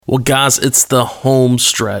Well, guys, it's the home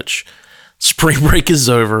stretch. Spring break is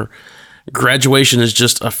over. Graduation is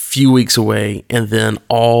just a few weeks away, and then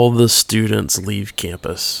all the students leave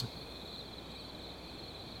campus.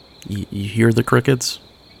 You hear the crickets?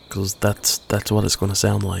 Because that's what it's going to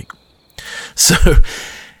sound like. So,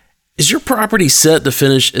 is your property set to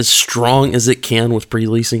finish as strong as it can with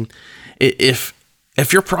pre-leasing? If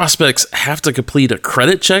your prospects have to complete a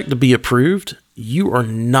credit check to be approved, you are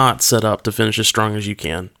not set up to finish as strong as you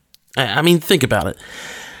can. I mean, think about it.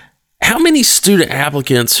 How many student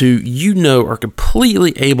applicants who you know are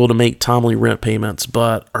completely able to make timely rent payments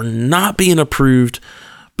but are not being approved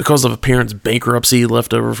because of a parent's bankruptcy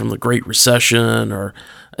left over from the Great Recession? Or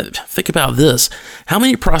think about this. How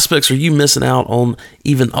many prospects are you missing out on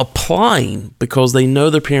even applying because they know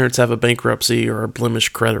their parents have a bankruptcy or a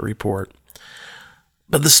blemished credit report?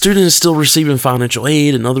 But the student is still receiving financial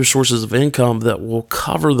aid and other sources of income that will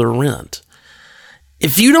cover the rent.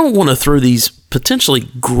 If you don't want to throw these potentially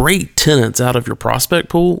great tenants out of your prospect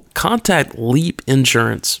pool, contact Leap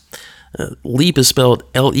Insurance. Leap is spelled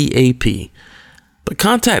L-E-A-P. But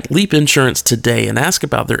contact Leap Insurance today and ask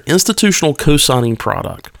about their institutional co-signing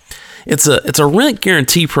product. It's a rent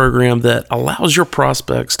guarantee program that allows your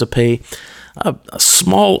prospects to pay a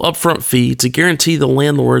small upfront fee to guarantee the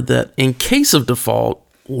landlord that in case of default,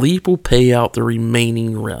 Leap will pay out the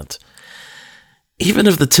remaining rent. Even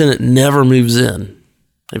if the tenant never moves in.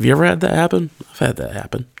 Have you ever had that happen? I've had that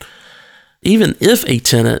happen. Even if a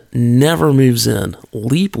tenant never moves in,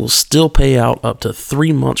 Leap will still pay out up to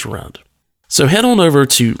 3 months rent. So head on over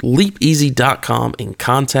to leapeasy.com and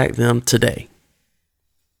contact them today.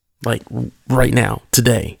 Like right now,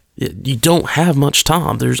 today. You don't have much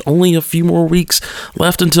time. There's only a few more weeks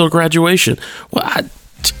left until graduation. Well,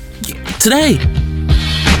 today.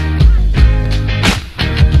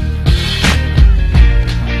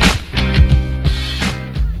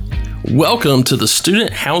 Welcome to the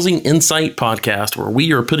Student Housing Insight Podcast, where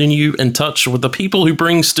we are putting you in touch with the people who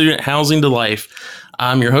bring student housing to life.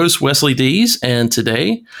 I'm your host, Wesley Dees, and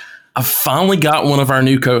today I've finally got one of our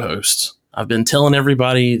new co-hosts. I've been telling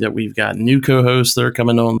everybody that we've got new co-hosts that are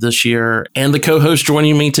coming on this year, and the co-host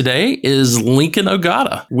joining me today is Lincoln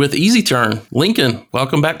Ogata with Easy Turn. Lincoln,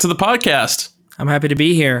 welcome back to the podcast. I'm happy to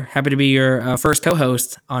be here. Happy to be your first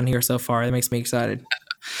co-host on here so far. That makes me excited.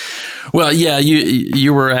 Well, yeah,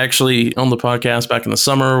 you were actually on the podcast back in the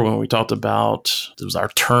summer when we talked about, it was our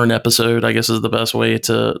turn episode, I guess is the best way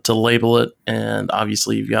to label it. And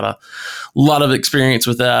obviously you've got a lot of experience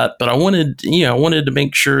with that. But I wanted to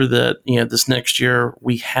make sure that, this next year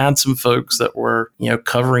we had some folks that were,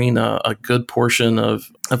 covering a good portion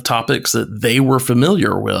of topics that they were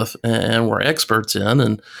familiar with and were experts in.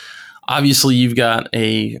 And obviously, you've got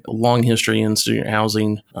a long history in student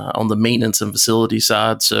housing on the maintenance and facility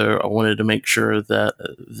side, so I wanted to make sure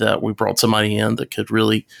that we brought somebody in that could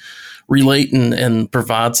really relate and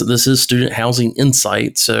provide. So this is Student Housing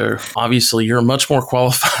Insight, so obviously you're much more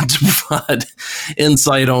qualified to provide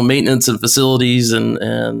insight on maintenance and facilities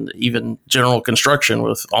and even general construction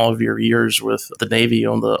with all of your years with the Navy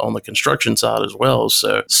on the construction side as well.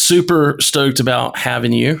 So super stoked about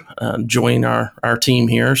having you join our team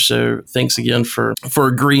here. So thanks again for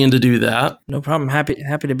agreeing to do that. No problem. Happy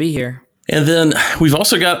to be here. And then we've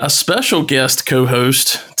also got a special guest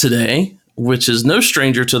co-host today, which is no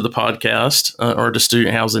stranger to the podcast or to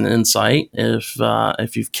Student Housing Insight.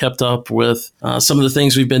 If you've kept up with some of the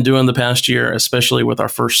things we've been doing the past year, especially with our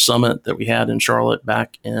first summit that we had in Charlotte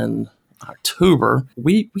back in October,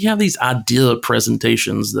 we have these idea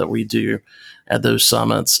presentations that we do at those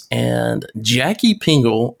summits. And Jackie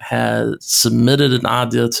Pingle has submitted an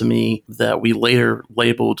idea to me that we later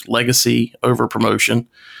labeled Legacy over Promotion.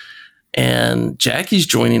 And Jackie's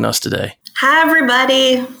joining us today. Hi,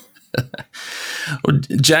 everybody.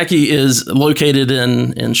 Jackie is located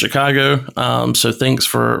in Chicago, so thanks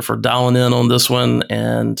for dialing in on this one,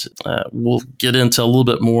 and we'll get into a little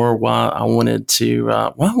bit more why I wanted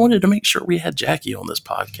to make sure we had Jackie on this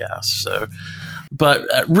podcast. So, but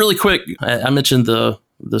really quick, I mentioned the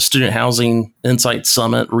Student Housing Insight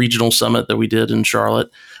Summit, regional summit that we did in Charlotte.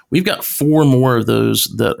 We've got 4 more of those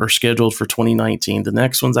that are scheduled for 2019. The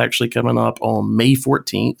next one's actually coming up on May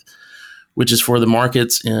 14th. Which is for the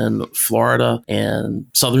markets in Florida and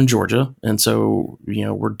Southern Georgia. And so,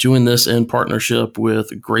 we're doing this in partnership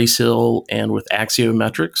with Grace Hill and with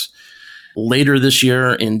Axiometrics. Later this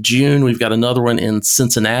year in June, we've got another one in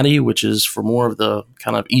Cincinnati, which is for more of the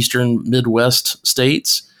kind of Eastern Midwest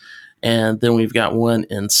states. And then we've got one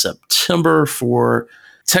in September for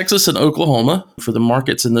Texas and Oklahoma for the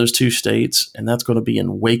markets in those 2 states. And that's going to be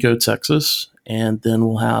in Waco, Texas. And then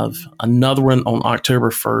we'll have another one on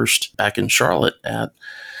October 1st back in Charlotte at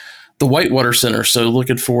the Whitewater Center. So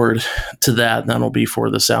looking forward to that. That'll be for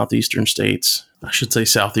the southeastern states. I should say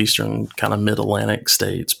southeastern, kind of mid-Atlantic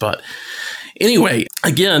states. But anyway,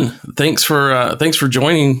 again, thanks for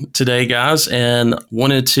joining today, guys. And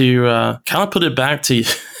wanted to kind of put it back to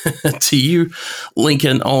to you,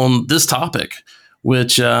 Lincoln, on this topic,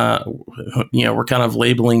 which we're kind of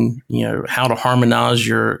labeling how to harmonize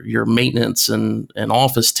your maintenance and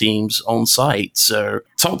office teams on site. So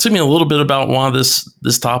talk to me a little bit about why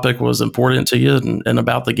this topic was important to you and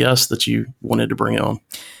about the guests that you wanted to bring on.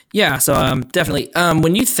 Yeah, so definitely.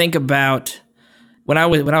 When you think about when I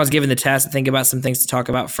was given the task to think about some things to talk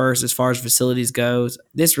about first, as far as facilities goes,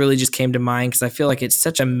 this really just came to mind because I feel like it's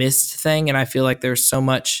such a missed thing, and I feel like there's so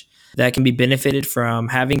much that can be benefited from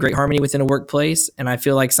having great harmony within a workplace. And I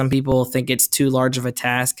feel like some people think it's too large of a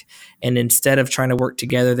task, and instead of trying to work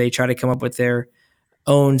together, they try to come up with their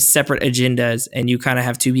own separate agendas, and you kind of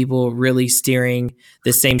have two people really steering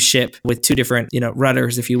the same ship with two different,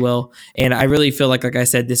 rudders, if you will. And I really feel like I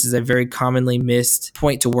said, this is a very commonly missed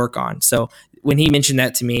point to work on. So when he mentioned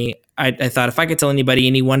that to me, I thought if I could tell anybody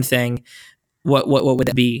any one thing, what would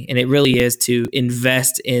that be? And it really is to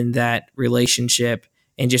invest in that relationship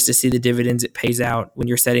and just to see the dividends it pays out when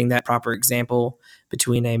you're setting that proper example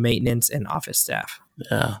between a maintenance and office staff.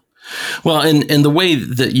 Yeah. Well, and the way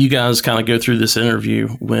that you guys kind of go through this interview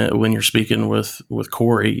when you're speaking with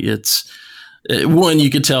Corey, it's one,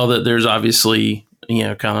 you could tell that there's obviously,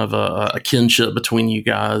 kind of a kinship between you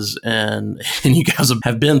guys, and you guys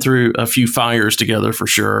have been through a few fires together for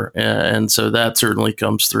sure. And so that certainly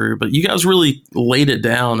comes through, but you guys really laid it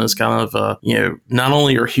down as kind of, not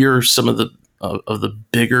only are here some of the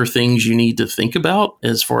bigger things you need to think about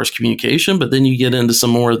as far as communication, but then you get into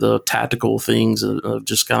some more of the tactical things of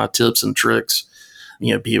just kind of tips and tricks,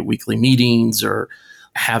 be it weekly meetings or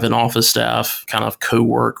having office staff kind of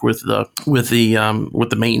co-work with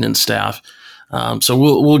the maintenance staff. So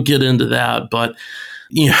we'll get into that, but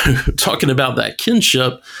talking about that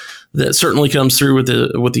kinship, that certainly comes through with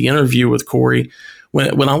the interview with Corey.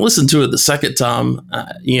 When I listened to it the second time,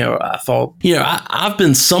 I thought, I've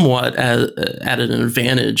been somewhat at an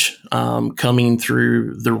advantage coming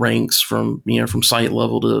through the ranks from site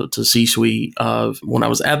level to C-suite. Of when I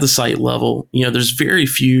was at the site level, there's very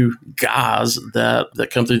few guys that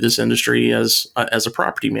come through this industry as a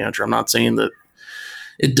property manager. I'm not saying that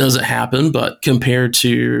it doesn't happen, but compared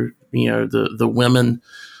to the women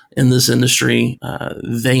in this industry,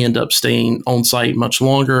 they end up staying on site much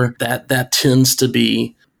longer. That tends to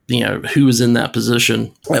be, who is in that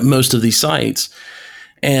position at most of these sites.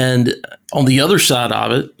 And on the other side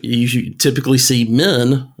of it, you typically see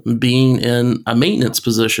men being in a maintenance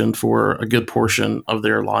position for a good portion of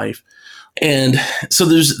their life. And so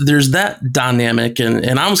there's that dynamic.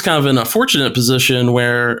 And I was kind of in a fortunate position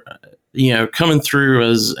where, coming through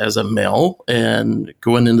as a male and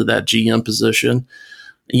going into that GM position,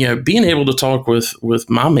 being able to talk with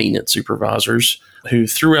my maintenance supervisors, who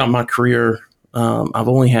throughout my career, I've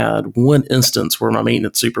only had one instance where my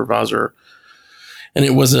maintenance supervisor, and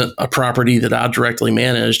it wasn't a property that I directly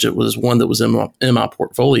managed, it was one that was in my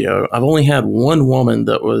portfolio. I've only had one woman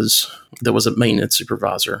that was a maintenance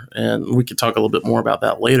supervisor, and we could talk a little bit more about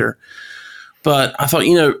that later. But I thought,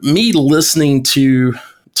 me listening to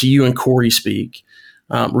you and Corey speak,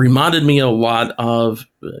 reminded me a lot of,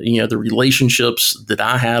 the relationships that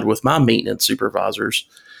I had with my maintenance supervisors.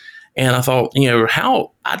 And I thought,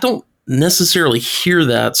 how I don't necessarily hear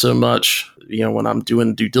that so much, when I'm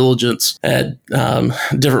doing due diligence at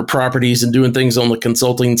different properties and doing things on the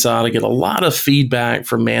consulting side. I get a lot of feedback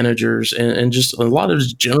from managers and just a lot of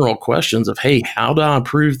just general questions of, hey, how do I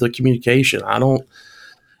improve the communication?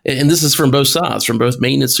 And this is from both sides, from both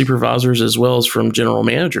maintenance supervisors as well as from general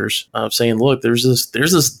managers, of saying, look, there's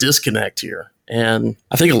this disconnect here. And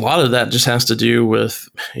I think a lot of that just has to do with,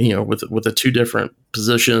 with the two different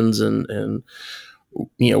positions and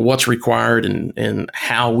what's required and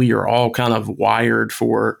how we are all kind of wired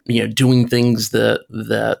for, doing things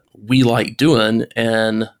that we like doing.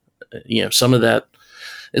 And, some of that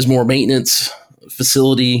is more maintenance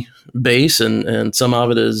facility base, and some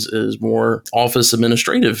of it is more office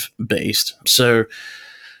administrative based. So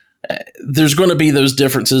there's going to be those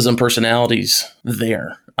differences in personalities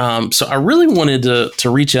there. So I really wanted to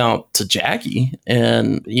reach out to Jackie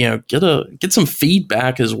and get some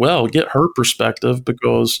feedback as well, get her perspective,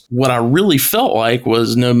 because what I really felt like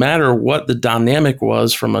was, no matter what the dynamic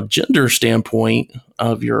was from a gender standpoint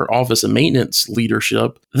of your office and maintenance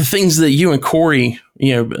leadership, the things that you and Corey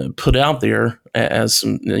put out there as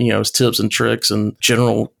some as tips and tricks and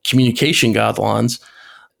general communication guidelines,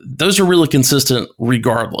 those are really consistent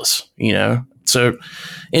regardless. So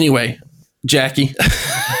anyway, Jackie,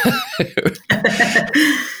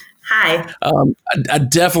 Hi. I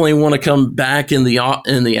definitely want to come back in the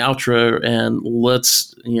outro and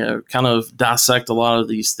let's kind of dissect a lot of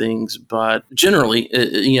these things. But generally,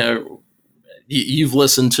 you've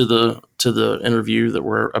listened to the interview that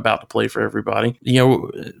we're about to play for everybody.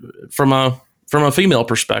 From a female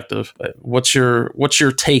perspective, what's your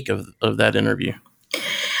take of that interview?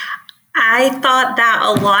 I thought that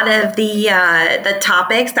a lot of the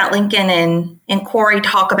topics that Lincoln and Corey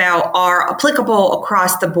talk about are applicable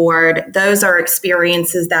across the board. Those are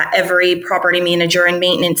experiences that every property manager and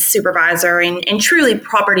maintenance supervisor and truly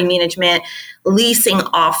property management leasing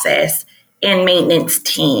office and maintenance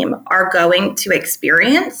team are going to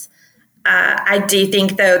experience. I do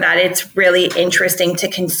think, though, that it's really interesting to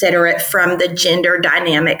consider it from the gender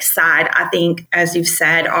dynamic side. I think, as you've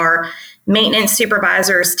said, our maintenance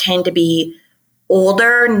supervisors tend to be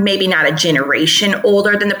older, maybe not a generation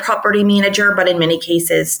older than the property manager, but in many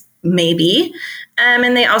cases, maybe.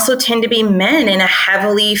 And they also tend to be men in a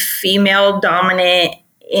heavily female dominant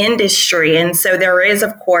industry. And so there is,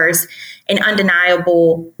 of course, an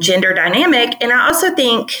undeniable gender dynamic. And I also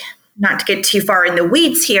think, not to get too far in the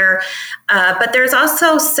weeds here, but there's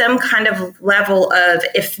also some kind of level of,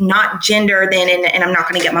 if not gender, then, and I'm not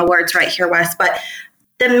going to get my words right here, Wes, but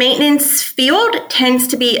the maintenance field tends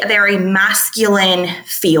to be a very masculine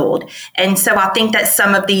field. And so I think that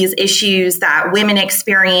some of these issues that women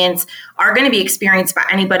experience are going to be experienced by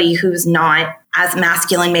anybody who's not as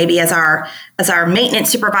masculine, maybe as our maintenance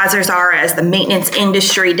supervisors are, as the maintenance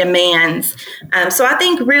industry demands. So I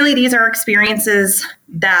think really these are experiences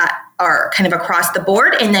that are kind of across the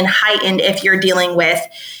board, and then heightened if you're dealing with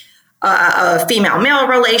a female-male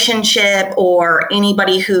relationship or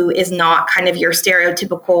anybody who is not kind of your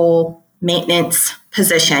stereotypical maintenance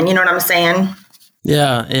position. You know what I'm saying?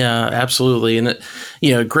 Yeah, absolutely. And,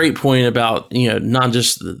 great point about, not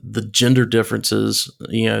just the gender differences,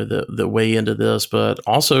 that weigh into this, but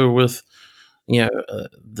also with,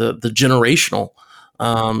 the generational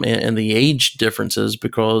and the age differences,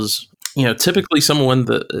 because, typically someone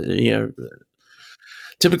that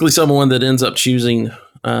ends up choosing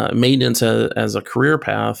maintenance as a career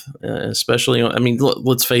path, especially,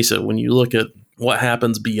 let's face it, when you look at what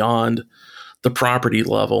happens beyond the property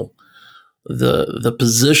level, the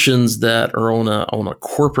positions that are on a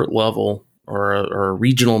corporate level or a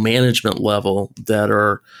regional management level that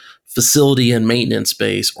are facility and maintenance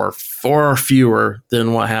based are far fewer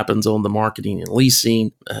than what happens on the marketing and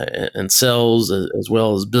leasing and sales, as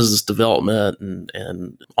well as business development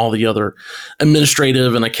and all the other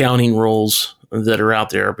administrative and accounting roles that are out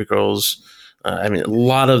there. Because a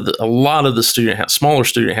lot of the smaller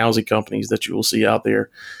student housing companies that you will see out there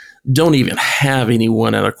don't even have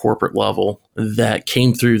anyone at a corporate level that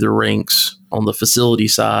came through the ranks on the facility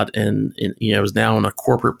side and is now in a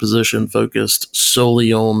corporate position focused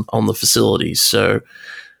solely on the facilities. So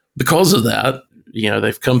because of that,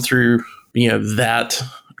 they've come through, that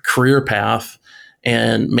career path,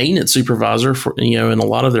 and maintenance supervisor for, in a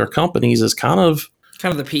lot of their companies is kind of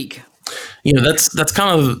the peak. That's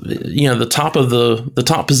kind of, the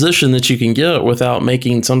top position that you can get without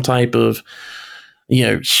making some type of,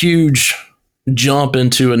 huge jump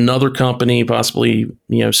into another company, possibly,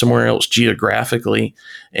 somewhere else geographically,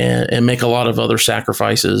 and make a lot of other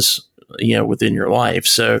sacrifices, within your life.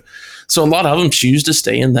 So a lot of them choose to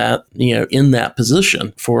stay in that, in that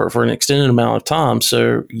position for an extended amount of time.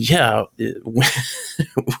 So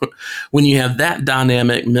when you have that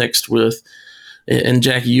dynamic mixed with, and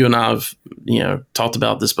Jackie, you and I have, talked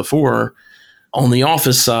about this before, on the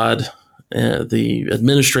office side, the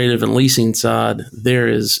administrative and leasing side, there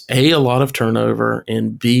is a lot of turnover,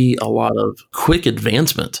 and B, a lot of quick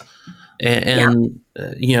advancement. And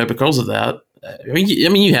because of that,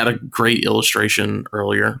 you had a great illustration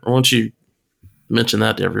earlier. Why don't you mention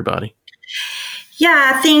that to everybody?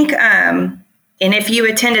 Yeah, I think, and if you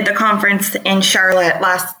attended the conference in Charlotte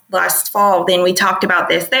last fall, then we talked about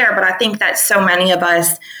this there. But I think that so many of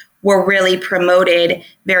us were really promoted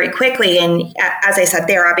very quickly. And as I said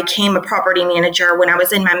there, I became a property manager when I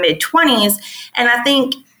was in my mid-20s. And I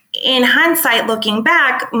think in hindsight, looking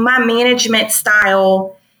back, my management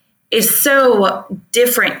style is so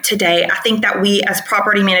different today. I think that we as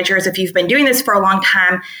property managers, if you've been doing this for a long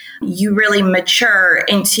time, you really mature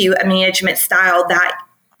into a management style that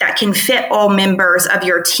can fit all members of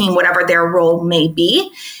your team, whatever their role may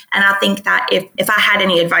be. And I think that if I had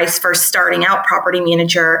any advice for starting out property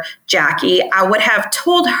manager Jackie, I would have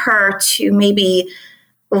told her to maybe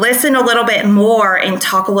listen a little bit more and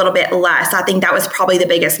talk a little bit less. I think that was probably the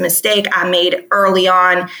biggest mistake I made early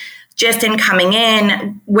on, just in coming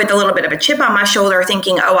in with a little bit of a chip on my shoulder,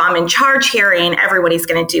 thinking, oh, I'm in charge here and everybody's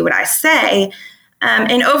going to do what I say.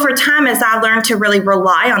 And over time, as I learned to really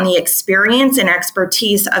rely on the experience and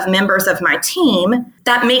expertise of members of my team,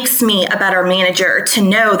 that makes me a better manager to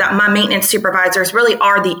know that my maintenance supervisors really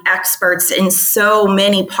are the experts in so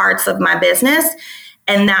many parts of my business,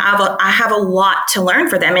 and that I have a lot to learn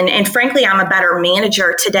for them. And frankly, I'm a better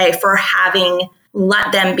manager today for having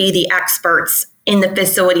let them be the experts in the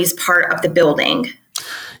facilities part of the building.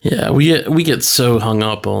 Yeah, we get so hung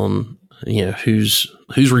up on, who's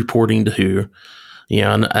reporting to who.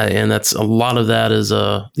 And that's a lot of that is,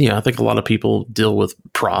 I think a lot of people deal with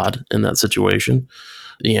pride in that situation.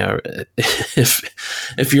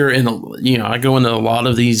 If you're in, I go into a lot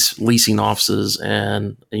of these leasing offices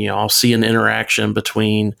and, I'll see an interaction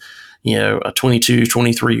between, a 22,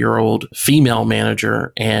 23-year-old female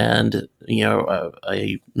manager and,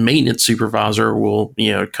 a maintenance supervisor will,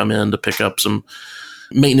 come in to pick up some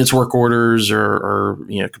maintenance work orders or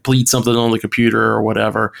complete something on the computer or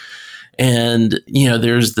whatever. And,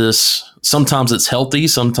 there's this, sometimes it's healthy,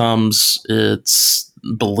 sometimes it's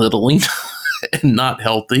belittling and not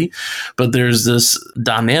healthy, but there's this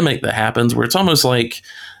dynamic that happens where it's almost like,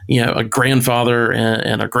 a grandfather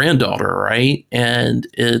and a granddaughter, right? And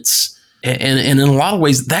it's, and in a lot of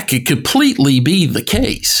ways that could completely be the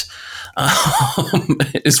case.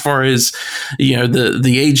 As far as,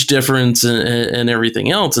 the age difference and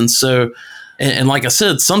everything else. And so, and like I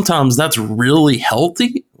said, sometimes that's really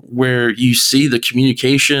healthy, where you see the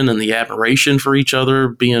communication and the admiration for each other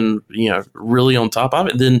being, really on top of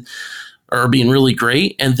it, or being really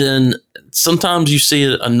great. And then sometimes you see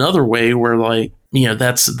it another way where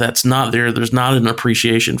that's not there. There's not an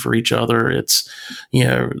appreciation for each other. It's,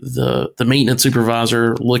 the maintenance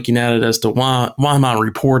supervisor looking at it as to why am I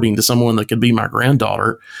reporting to someone that could be my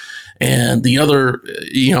granddaughter? And the other,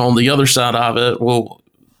 on the other side of it, well,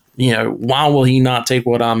 why will he not take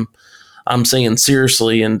what I'm saying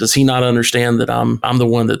seriously? And does he not understand that I'm the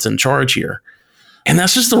one that's in charge here? And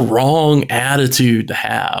that's just the wrong attitude to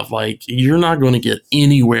have. Like, you're not going to get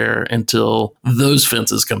anywhere until those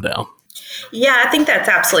fences come down. Yeah, I think that's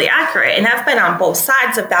absolutely accurate. And I've been on both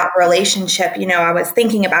sides of that relationship. I was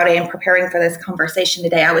thinking about it and preparing for this conversation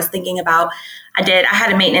today. I was thinking about, I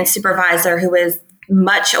had a maintenance supervisor who was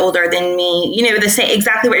much older than me, the same,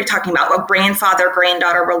 exactly what you're talking about, a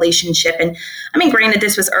grandfather-granddaughter relationship. And I mean, granted,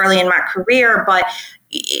 this was early in my career, but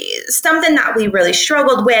something that we really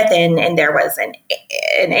struggled with. And there was an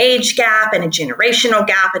age gap and a generational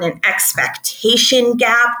gap and an expectation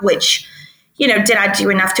gap, which, did I do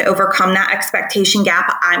enough to overcome that expectation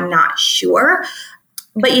gap? I'm not sure.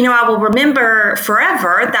 But, I will remember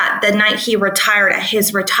forever that the night he retired at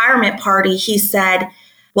his retirement party, he said,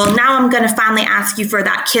 well, now I'm going to finally ask you for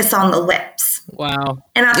that kiss on the lips. Wow.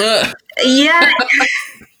 And yeah,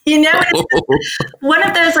 one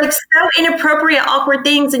of those so inappropriate, awkward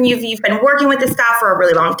things. And you've been working with this guy for a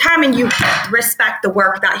really long time and you respect the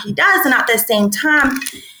work that he does. And at the same time,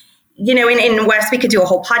 in West, we could do a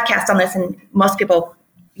whole podcast on this, and most people,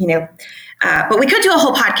 but we could do a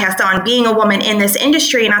whole podcast on being a woman in this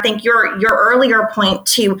industry. And I think your earlier point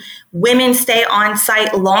to women stay on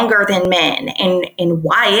site longer than men, and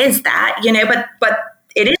why is that? But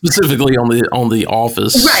it is specifically on the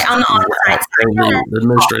office, right? On the on-site, the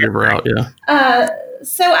administrative route, yeah.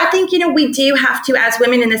 So I think we do have to, as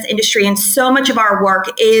women in this industry, and so much of our work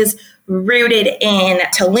is rooted in,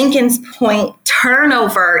 to Lincoln's point,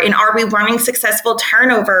 turnover. And are we running successful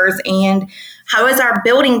turnovers? And how is our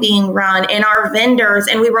building being run, and our vendors?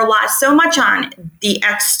 And we rely so much on the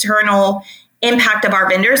external impact of our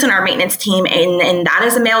vendors and our maintenance team. And that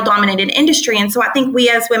is a male-dominated industry. And so I think we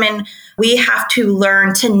as women, we have to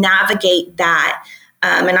learn to navigate that.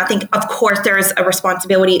 And I think, of course, there's a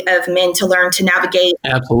responsibility of men to learn to navigate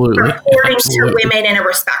reporting to women in a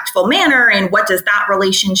respectful manner. And what does that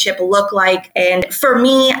relationship look like? And for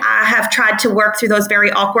me, I have tried to work through those very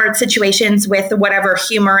awkward situations with whatever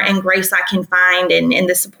humor and grace I can find, and in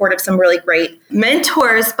the support of some really great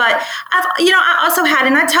mentors. But I also had,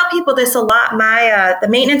 and I tell people this a lot, the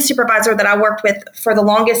maintenance supervisor that I worked with for the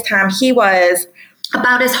longest time, he was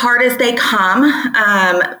about as hard as they come.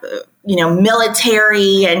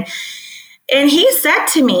 Military. And he said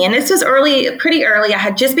to me, and this was pretty early, I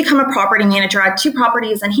had just become a property manager. I had 2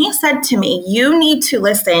 properties. And he said to me, you need to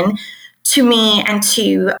listen to me and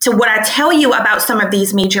to what I tell you about some of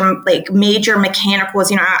these major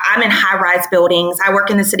mechanicals. I'm in high-rise buildings. I work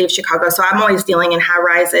in the city of Chicago, so I'm always dealing in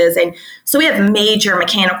high-rises. And so we have major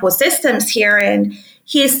mechanical systems here. And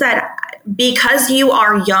he said, because you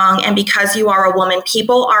are young and because you are a woman,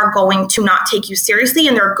 people are going to not take you seriously,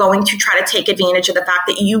 and they're going to try to take advantage of the fact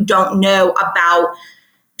that you don't know about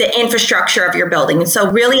the infrastructure of your building. And so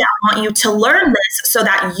really, I want you to learn this so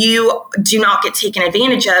that you do not get taken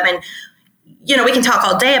advantage of. And, we can talk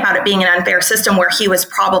all day about it being an unfair system, where he was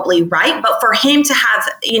probably right. But for him to have,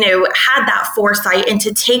 had that foresight and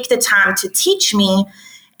to take the time to teach me,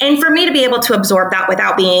 and for me to be able to absorb that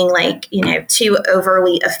without being too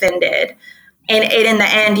overly offended. And in the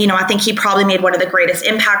end, I think he probably made one of the greatest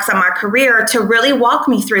impacts on my career to really walk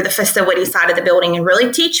me through the facility side of the building and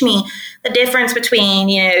really teach me the difference between,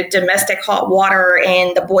 domestic hot water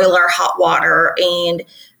and the boiler hot water and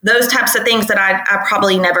those types of things that I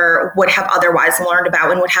probably never would have otherwise learned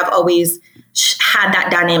about, and would have always had that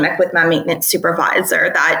dynamic with my maintenance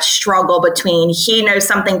supervisor, that struggle between he knows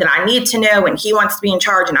something that I need to know and he wants to be in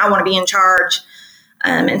charge and I want to be in charge.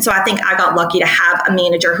 And so I think I got lucky to have a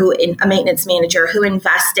maintenance manager who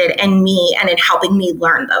invested in me and in helping me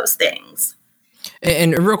learn those things.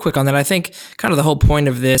 And real quick on that, I think kind of the whole point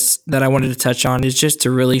of this that I wanted to touch on is just to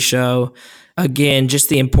really show, again, just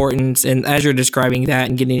the importance. And as you're describing that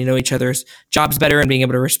and getting to know each other's jobs better and being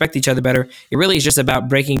able to respect each other better, it really is just about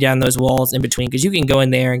breaking down those walls in between, because you can go in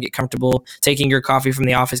there and get comfortable taking your coffee from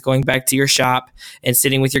the office, going back to your shop and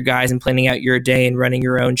sitting with your guys and planning out your day and running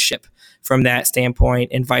your own ship from that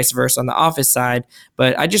standpoint, and vice versa on the office side.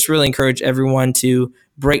 But I just really encourage everyone to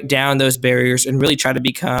break down those barriers and really try to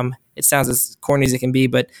become, it sounds as corny as it can be,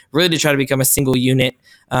 but really to try to become a single unit,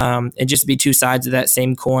 and just be two sides of that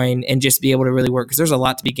same coin, and just be able to really work, because there's a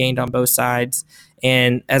lot to be gained on both sides.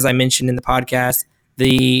 And as I mentioned in the podcast,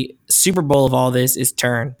 the Super Bowl of all this is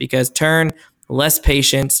turn, because turn, less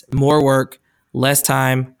patience, more work, less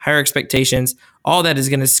time, higher expectations, all that is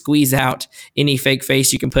going to squeeze out any fake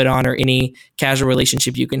face you can put on or any casual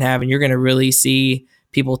relationship you can have. And you're going to really see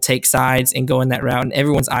people take sides and go in that route. And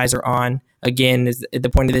everyone's eyes are on, again, the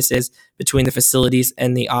point of this is between the facilities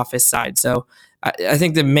and the office side. So I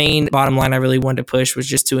think the main bottom line I really wanted to push was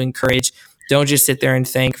just to encourage, don't just sit there and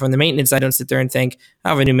think. From the maintenance side, don't sit there and think, I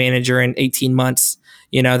have a new manager in 18 months,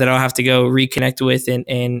 that I'll have to go reconnect with and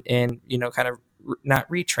kind of not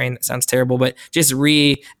retrain, that sounds terrible, but just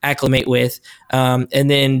reacclimate with. And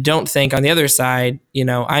then don't think on the other side,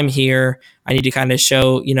 I'm here, I need to kind of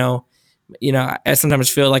show, I sometimes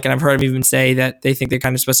feel like, and I've heard them even say that they think they're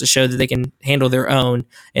kind of supposed to show that they can handle their own.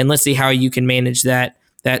 And let's see how you can manage that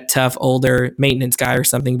tough older maintenance guy or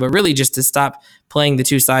something, but really just to stop playing the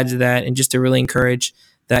two sides of that and just to really encourage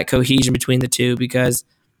that cohesion between the two, because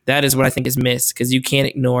that is what I think is missed, because you can't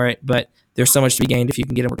ignore it, but there's so much to be gained if you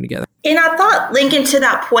can get them working together. And I thought, Lincoln, to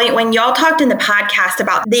that point, when y'all talked in the podcast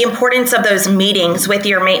about the importance of those meetings with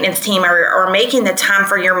your maintenance team or making the time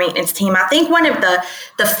for your maintenance team, I think one of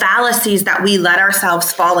the fallacies that we let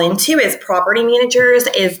ourselves fall into as property managers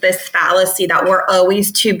is this fallacy that we're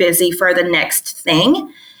always too busy for the next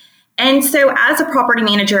thing. And so as a property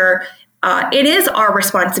manager, it is our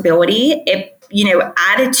responsibility.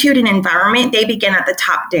 Attitude and environment, they begin at the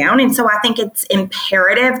top down. And so I think it's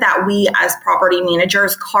imperative that we as property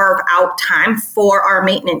managers carve out time for our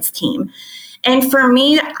maintenance team. And for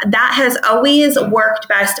me, that has always worked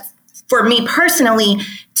best for me personally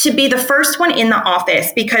to be the first one in the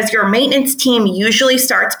office, because your maintenance team usually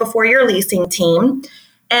starts before your leasing team.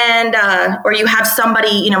 And, or you have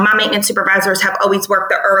somebody, my maintenance supervisors have always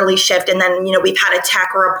worked the early shift. And then, we've had a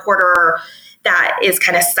tech or a porter that is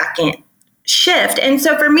kind of second shift. And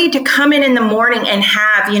so for me to come in the morning and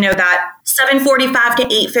have, that 7:45 to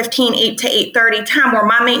 8:15, 8 to 8:30 time where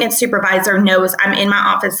my maintenance supervisor knows I'm in my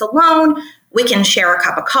office alone, we can share a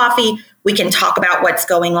cup of coffee, we can talk about what's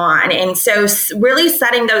going on. And so really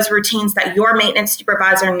setting those routines that your maintenance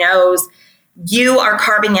supervisor knows you are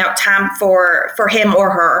carving out time for him or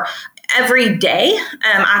her every day.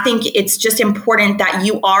 I think it's just important that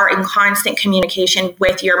you are in constant communication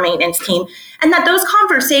with your maintenance team, and that those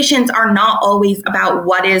conversations are not always about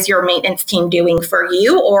what is your maintenance team doing for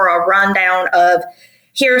you or a rundown of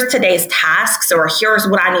here's today's tasks or here's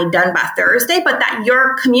what I need done by Thursday, but that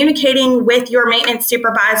you're communicating with your maintenance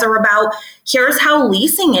supervisor about here's how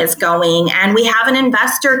leasing is going, and we have an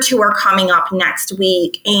investor tour coming up next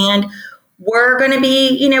week, and we're going to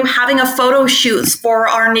be, having a photo shoot for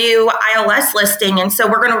our new ILS listing. And so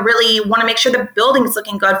we're going to really want to make sure the building's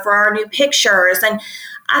looking good for our new pictures. And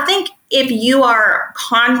I think if you are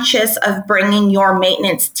conscious of bringing your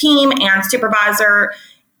maintenance team and supervisor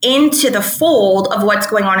into the fold of what's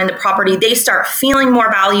going on in the property, they start feeling more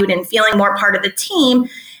valued and feeling more part of the team.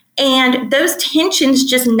 And those tensions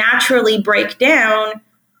just naturally break down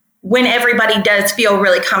when everybody does feel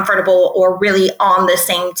really comfortable or really on the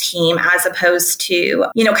same team, as opposed to,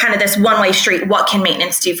 kind of this one-way street. What can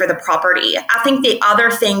maintenance do for the property? I think the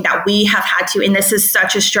other thing that we have had to, and this is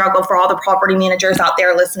such a struggle for all the property managers out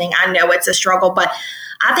there listening, I know it's a struggle, but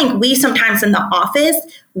I think we sometimes in the office,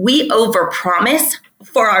 we overpromise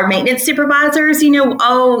for our maintenance supervisors,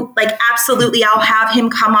 absolutely, I'll have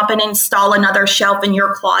him come up and install another shelf in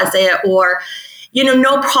your closet, or,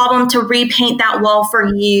 no problem to repaint that wall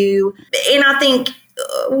for you. And I think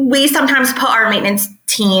we sometimes put our maintenance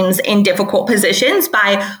teams in difficult positions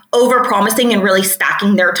by overpromising and really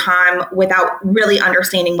stacking their time without really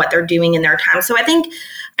understanding what they're doing in their time. So I think,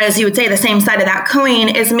 as you would say, the same side of that coin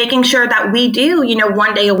is making sure that we do,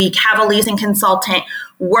 one day a week, have a leasing consultant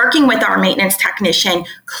working with our maintenance technician,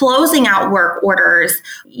 closing out work orders,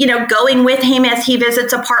 going with him as he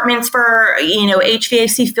visits apartments for,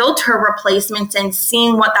 HVAC filter replacements and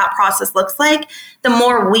seeing what that process looks like. The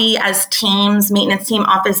more we as teams, maintenance team,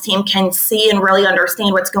 office team, can see and really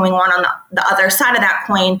understand what's going on the other side of that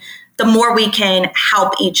coin, the more we can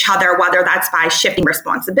help each other, whether that's by shifting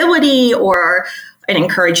responsibility or an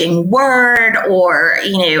encouraging word or,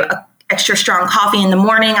 extra strong coffee in the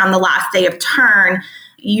morning on the last day of turn.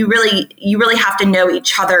 You really have to know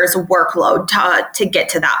each other's workload to get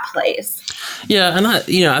to that place. Yeah, and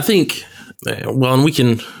I think, well, and we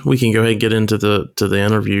can go ahead and get into the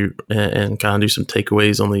interview and kind of do some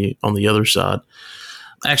takeaways on the other side.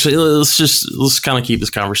 Actually, let's kind of keep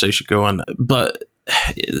this conversation going. But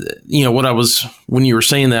when you were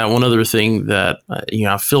saying that, one other thing that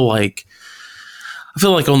I feel like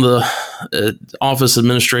on the office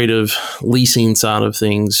administrative leasing side of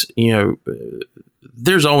things,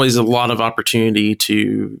 there's always a lot of opportunity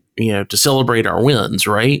to celebrate our wins,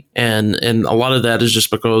 right? And a lot of that is just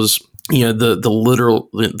because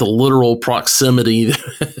the literal proximity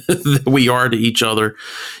that we are to each other,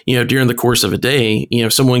 during the course of a day.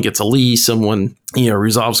 If someone gets a lease, someone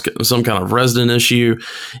resolves some kind of resident issue,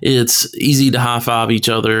 it's easy to high five each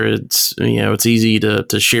other. It's it's easy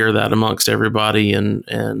to share that amongst everybody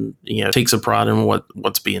and take some pride in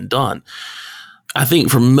what's being done. I think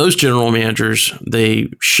for most general managers, they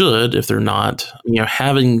should, if they're not,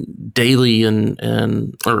 having daily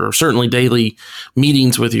or certainly daily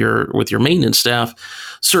meetings with your maintenance staff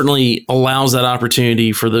certainly allows that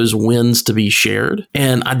opportunity for those wins to be shared.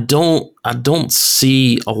 And I don't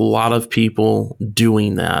see a lot of people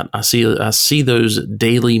doing that. I see those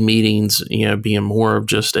daily meetings, being more of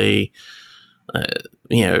just a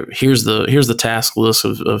here's the task list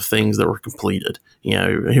of things that were completed.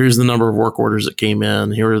 Here's the number of work orders that came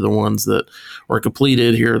in. Here are the ones that were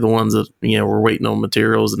completed. Here are the ones that, we're waiting on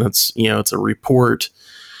materials. And it's a report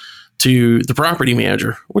to the property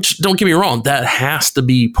manager, which, don't get me wrong, that has to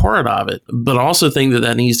be part of it. But I also think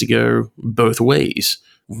that needs to go both ways.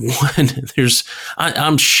 One,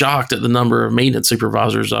 I'm shocked at the number of maintenance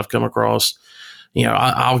supervisors I've come across.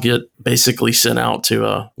 I'll get basically sent out to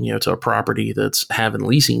a property that's having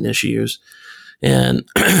leasing issues. And,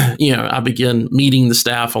 I begin meeting the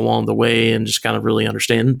staff along the way and just kind of really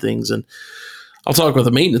understanding things. And I'll talk with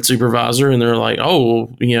a maintenance supervisor and they're like, oh,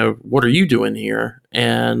 what are you doing here?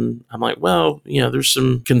 And I'm like, well, there's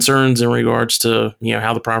some concerns in regards to,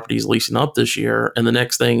 how the property is leasing up this year. And the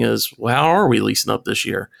next thing is, well, how are we leasing up this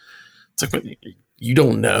year? It's like, you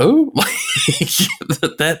don't know?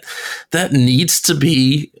 that needs to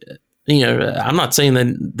be, I'm not saying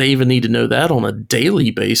that they even need to know that on a daily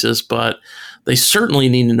basis, but they certainly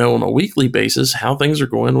need to know on a weekly basis how things are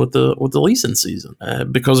going with the leasing season,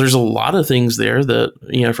 because there's a lot of things there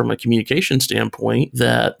that, from a communication standpoint,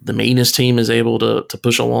 that the maintenance team is able to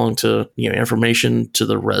push along to, information to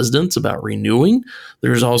the residents about renewing.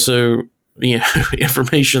 There's also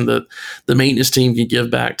information that the maintenance team can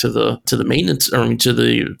give back to the maintenance, or to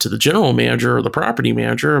the general manager or the property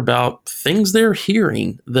manager about things they're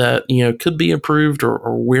hearing that, could be improved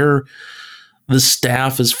or where the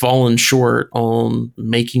staff has fallen short on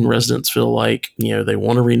making residents feel like, they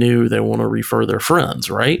want to renew, they want to refer their friends,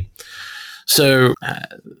 right? So,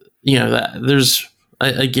 that there's,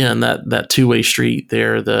 again, that two-way street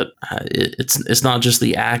there, that it's not just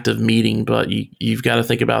the act of meeting, but you've got to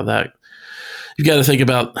think about that. You've got to think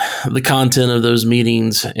about the content of those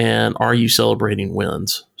meetings and are you celebrating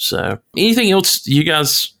wins? So anything else you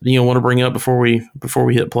guys want to bring up before we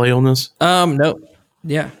hit play on this? No.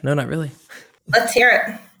 Yeah, no, not really. Let's hear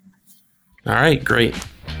it. All right, great.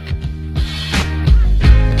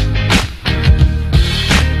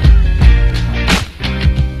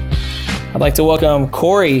 I'd like to welcome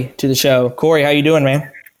Corey to the show. Corey, how you doing, man?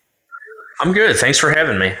 I'm good. Thanks for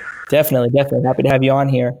having me. Definitely. Happy to have you on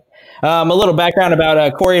here. A little background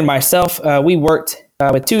about Corey and myself. We worked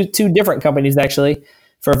with two different companies actually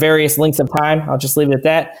for various lengths of time. I'll just leave it at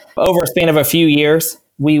that. Over a span of a few years,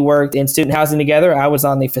 we worked in student housing together. I was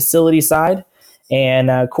on the facility side,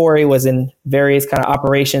 and Corey was in various kind of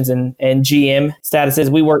operations and GM statuses.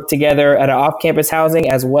 We worked together at an off-campus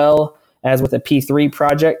housing as well as with a P3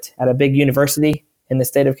 project at a big university in the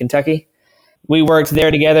state of Kentucky. We worked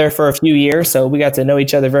there together for a few years, so we got to know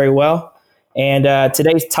each other very well. And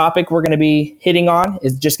today's topic we're going to be hitting on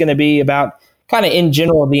is just going to be about kind of in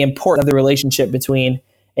general the importance of the relationship between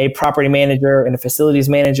a property manager and a facilities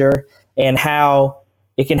manager, and how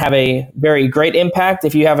it can have a very great impact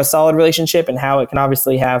if you have a solid relationship, and how it can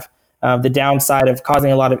obviously have the downside of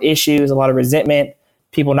causing a lot of issues, a lot of resentment,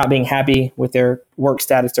 people not being happy with their work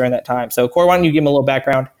status during that time. So Corey, why don't you give them a little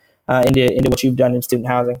background into what you've done in student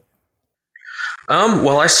housing?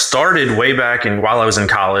 Well, I started way back while I was in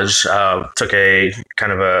college, took a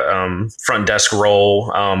kind of a front desk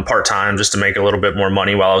role part-time just to make a little bit more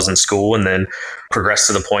money while I was in school, and then progressed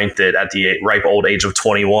to the point that at the ripe old age of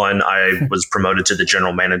 21, I was promoted to the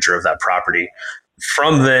general manager of that property.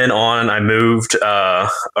 From then on, I moved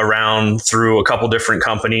around through a couple different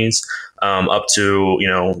companies, up to,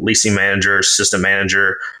 leasing manager, assistant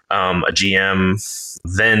manager, a GM,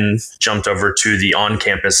 then jumped over to the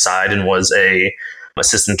on-campus side and was a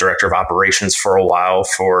assistant director of operations for a while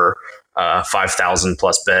for 5,000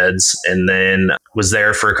 plus beds, and then was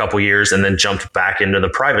there for a couple years, and then jumped back into the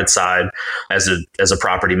private side as a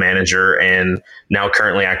property manager, and now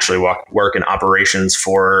currently actually work in operations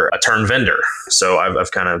for a turn vendor. So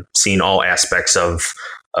I've kind of seen all aspects of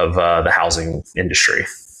the housing industry.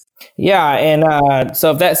 Yeah, and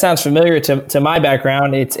so if that sounds familiar to my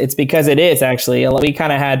background, it's because it is actually. We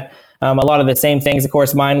kind of had a lot of the same things. Of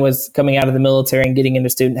course, mine was coming out of the military and getting into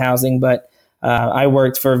student housing, but I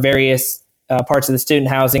worked for various parts of the student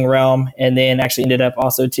housing realm, and then actually ended up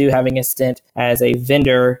also too having a stint as a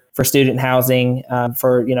vendor for student housing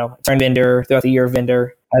for turn vendor, throughout the year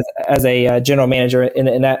vendor as a general manager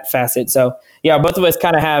in that facet. So yeah, both of us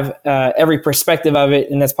kind of have every perspective of it,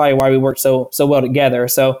 and that's probably why we work so well together.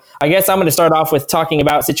 So I guess I'm going to start off with talking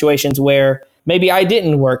about situations where maybe I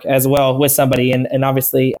didn't work as well with somebody. And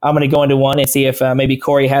obviously, I'm going to go into one and see if maybe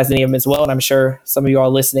Corey has any of them as well. And I'm sure some of you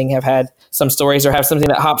all listening have had some stories or have something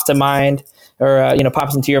that hops to mind or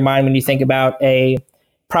pops into your mind when you think about a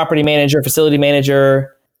property manager, facility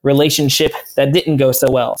manager relationship that didn't go so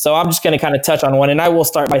well. So I'm just going to kind of touch on one. And I will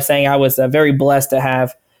start by saying I was very blessed to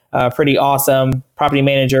have pretty awesome property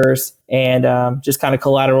managers and just kind of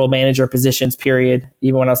collateral manager positions, period.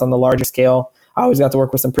 Even when I was on the larger scale, I always got to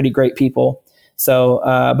work with some pretty great people. So,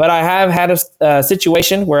 but I have had a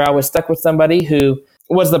situation where I was stuck with somebody who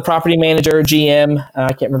was the property manager, GM. I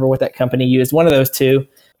can't remember what that company used, one of those two,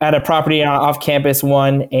 at a property off campus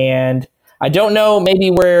one. And I don't know maybe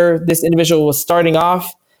where this individual was starting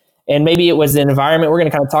off, and maybe it was the environment. We're going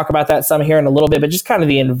to kind of talk about that some here in a little bit, but just kind of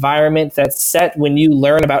the environment that's set when you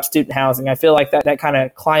learn about student housing. I feel like that kind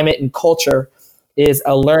of climate and culture is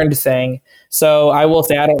a learned thing. So I will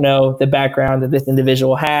say I don't know the background that this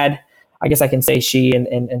individual had. I guess I can say she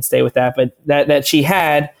and stay with that, but that she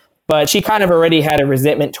had, but she kind of already had a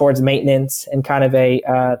resentment towards maintenance and kind of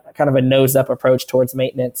a nose up approach towards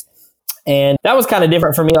maintenance. And that was kind of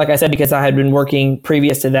different for me, like I said, because I had been working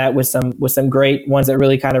previous to that with some great ones that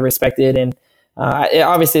really kind of respected. And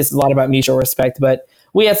obviously it's a lot about mutual respect, but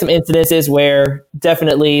we had some incidences where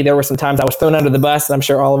definitely there were some times I was thrown under the bus. And I'm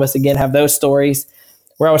sure all of us, again, have those stories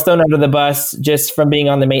where I was thrown under the bus just from being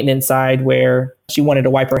on the maintenance side, where she wanted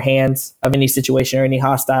to wipe her hands of any situation or any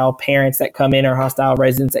hostile parents that come in or hostile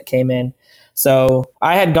residents that came in. So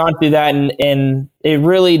I had gone through that, and it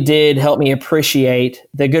really did help me appreciate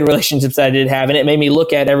the good relationships that I did have. And it made me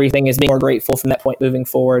look at everything as being more grateful from that point moving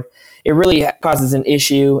forward. It really causes an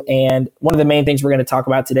issue. And one of the main things we're going to talk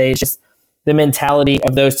about today is just the mentality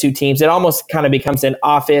of those two teams. It almost kind of becomes an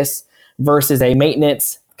office versus a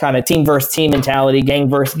maintenance kind of team versus team mentality, gang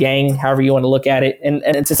versus gang, however you want to look at it. And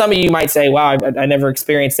to some of you might say, wow, I never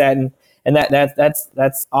experienced that. And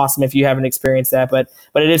that's awesome if you haven't experienced that, but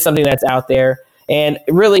it is something that's out there. And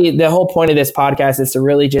really the whole point of this podcast is to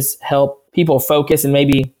really just help people focus and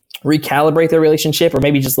maybe recalibrate their relationship, or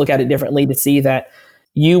maybe just look at it differently to see that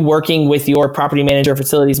you working with your property manager,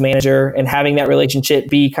 facilities manager, and having that relationship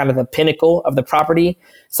be kind of the pinnacle of the property.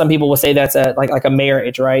 Some people will say that's like a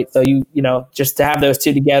marriage, right? So you just to have those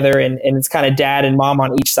two together, and it's kind of dad and mom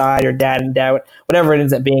on each side, or dad and dad, whatever it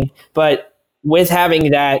ends up being. But with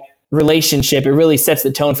having that relationship, it really sets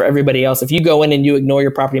the tone for everybody else. If you go in and you ignore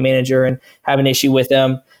your property manager and have an issue with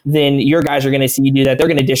them, then your guys are going to see you do that. They're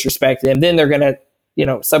going to disrespect them. Then they're going to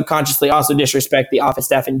subconsciously also disrespect the office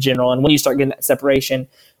staff in general. And when you start getting that separation,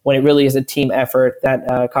 when it really is a team effort,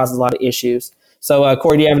 that causes a lot of issues. So,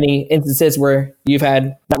 Corey, do you have any instances where you've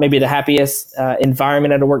had not maybe the happiest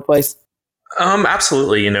environment at a workplace?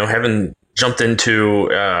 Absolutely. Having jumped into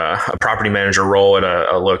a property manager role at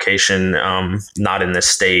a location not in this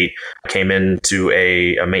state, came into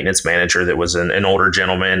a maintenance manager that was an older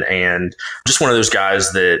gentleman, and just one of those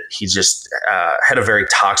guys that he just had a very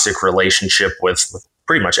toxic relationship with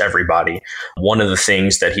pretty much everybody. One of the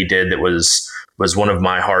things that he did that was one of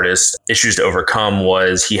my hardest issues to overcome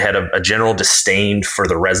was he had a general disdain for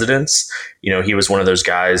the residents. He was one of those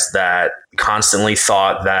guys that constantly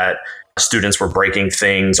thought that students were breaking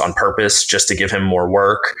things on purpose just to give him more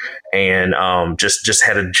work, and just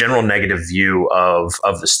had a general negative view of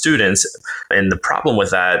the students. And the problem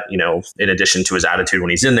with that, in addition to his attitude when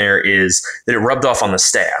he's in there, is that it rubbed off on the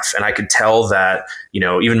staff. And I could tell that,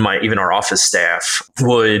 even our office staff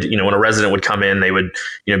would, when a resident would come in, they would,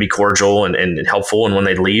 be cordial and helpful. And when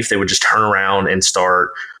they'd leave, they would just turn around and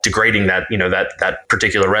start degrading that, that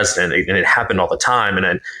particular resident. And it happened all the time.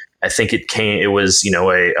 And I think it was,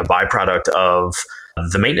 a byproduct of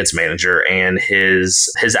the maintenance manager and his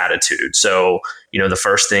attitude. So, the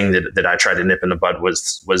first thing that I tried to nip in the bud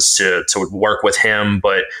was to work with him,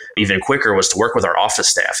 but even quicker was to work with our office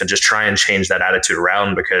staff and just try and change that attitude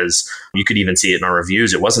around, because you could even see it in our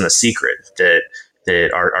reviews. It wasn't a secret that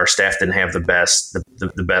our staff didn't have the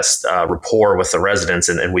best rapport with the residents,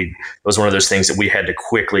 and it was one of those things that we had to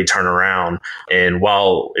quickly turn around. And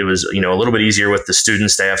while it was a little bit easier with the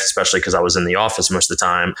student staff, especially because I was in the office most of the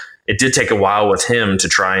time, it did take a while with him to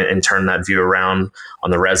try and turn that view around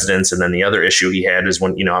on the residents. And then the other issue he had is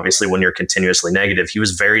when obviously when you're continuously negative, he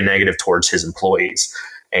was very negative towards his employees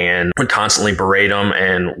and would constantly berate them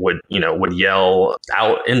and would yell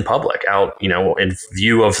out in public, in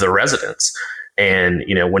view of the residents. And,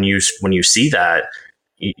 when you see that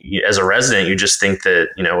as a resident, you just think that,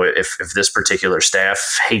 if this particular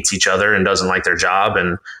staff hates each other and doesn't like their job,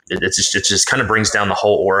 and it just kind of brings down the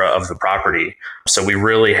whole aura of the property. So we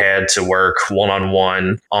really had to work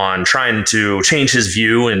one-on-one on trying to change his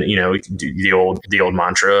view, and, the old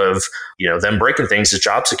mantra of, them breaking things is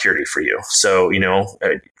job security for you. So,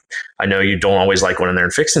 I know you don't always like going in there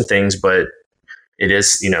and fixing things, but it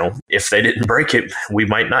is, if they didn't break it, we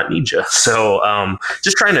might not need you. So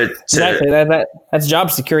just trying to exactly that's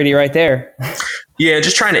job security right there. Yeah,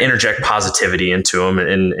 just trying to interject positivity into him,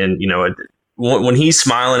 and when he's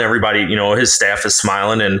smiling, everybody, his staff is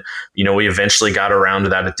smiling, and we eventually got around to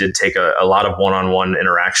that. It did take a lot of one-on-one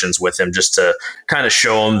interactions with him just to kind of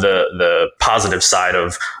show him the positive side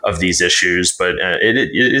of these issues. But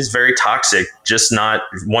it is very toxic. Just not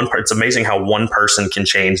one part. It's amazing how one person can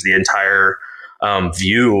change the entire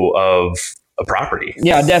view of a property.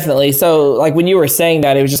 Yeah, definitely. So like when you were saying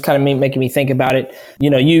that, it was just kind of making me think about it.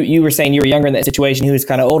 You were saying you were younger in that situation. He was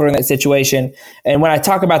kind of older in that situation. And when I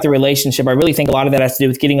talk about the relationship, I really think a lot of that has to do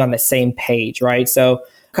with getting on the same page, right? So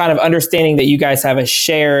kind of understanding that you guys have a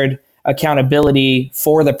shared accountability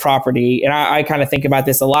for the property. And I kind of think about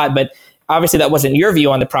this a lot, but obviously that wasn't your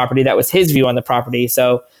view on the property. That was his view on the property.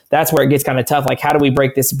 So that's where it gets kind of tough. Like, how do we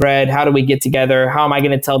break this bread? How do we get together? How am I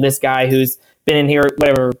going to tell this guy who's been in here,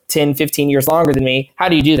 10, 15 years longer than me? How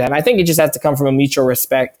do you do that? And I think it just has to come from a mutual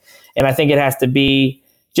respect. And I think it has to be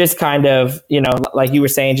just kind of, like you were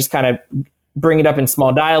saying, just kind of bring it up in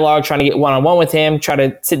small dialogue, trying to get one-on-one with him, try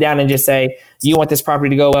to sit down and just say, you want this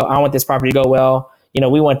property to go well? I want this property to go well.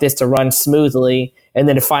 We want this to run smoothly, and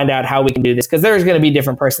then to find out how we can do this. Because there's going to be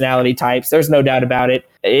different personality types. There's no doubt about it.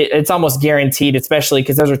 It's almost guaranteed, especially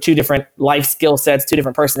because those are two different life skill sets, two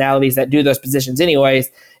different personalities that do those positions anyways.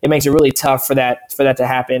 It makes it really tough for that to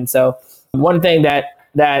happen. So one thing that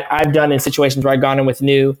I've done in situations where I've gone in with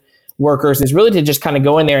new workers is really to just kind of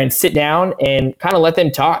go in there and sit down and kind of let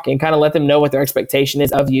them talk and kind of let them know what their expectation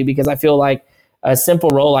is of you. Because I feel like a simple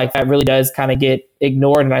role like that really does kind of get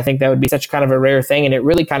ignored. And I think that would be such kind of a rare thing. And it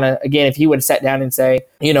really kind of, again, if he would have sat down and say,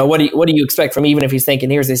 what do you expect from me? Even if he's thinking,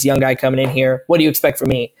 here's this young guy coming in here, what do you expect from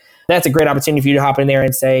me? That's a great opportunity for you to hop in there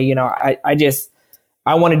and say,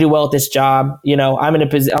 I want to do well at this job. I'm in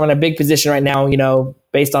a big position right now,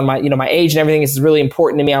 based on my, my age and everything. This is really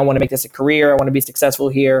important to me. I want to make this a career. I want to be successful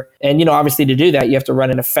here. And, obviously to do that, you have to run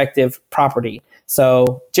an effective property.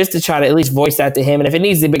 So just to try to at least voice that to him. And if it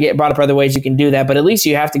needs to get brought up other ways, you can do that. But at least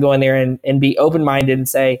you have to go in there and be open-minded and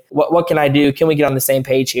say, what can I do? Can we get on the same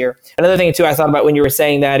page here? Another thing too, I thought about when you were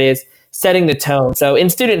saying that is setting the tone. So in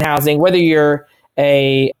student housing, whether you're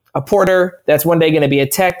a porter that's one day going to be a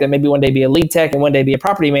tech, that maybe one day be a lead tech, and one day be a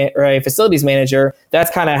property or a facilities manager,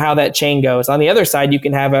 that's kind of how that chain goes. On the other side, you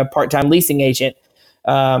can have a part-time leasing agent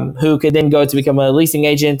who could then go to become a leasing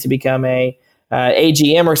agent, to become a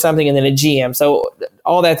AGM or something, and then a GM. So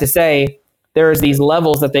all that to say, there's these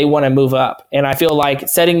levels that they want to move up. And I feel like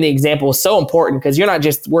setting the example is so important, because you're not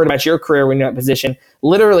just worried about your career when you're in that position.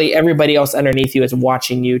 Literally everybody else underneath you is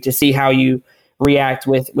watching you to see how you react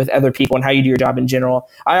with other people and how you do your job in general.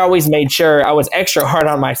 I always made sure I was extra hard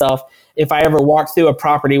on myself if I ever walked through a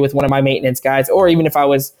property with one of my maintenance guys, or even if I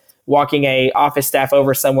was walking a office staff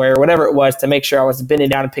over somewhere, or whatever it was, to make sure I was bending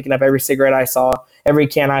down and picking up every cigarette I saw, every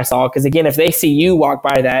can I saw. Because again, if they see you walk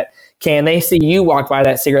by that can, they see you walk by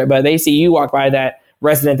that cigarette butt, they see you walk by that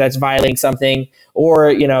resident that's violating something,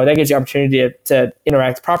 or that gives you opportunity to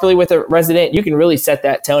interact properly with a resident, you can really set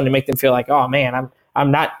that tone to make them feel like, oh man,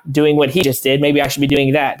 I'm not doing what he just did. Maybe I should be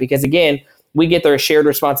doing that. Because again, we get their shared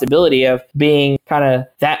responsibility of being kind of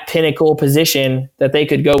that pinnacle position that they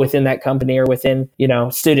could go within that company or within,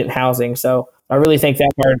 student housing. So I really think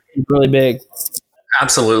that part is really big.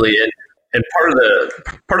 Absolutely. And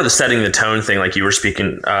part of the setting the tone thing, like you were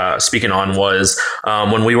speaking on, was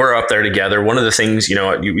when we were up there together. One of the things,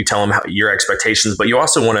 you tell him your expectations, but you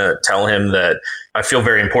also want to tell him that I feel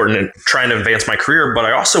very important in trying to advance my career, but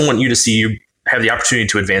I also want you to see you have the opportunity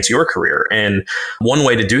to advance your career. And one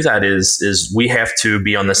way to do that is we have to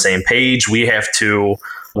be on the same page. We have to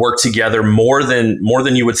work together more than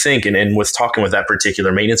you would think. And with talking with that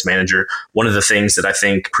particular maintenance manager, one of the things that I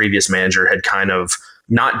think previous manager had kind of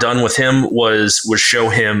not done with him was show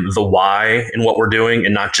him the why in what we're doing,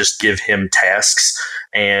 and not just give him tasks.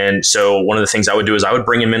 And so one of the things I would do is I would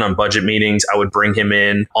bring him in on budget meetings. I would bring him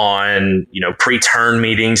in on, pre-turn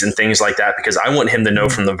meetings and things like that, because I want him to know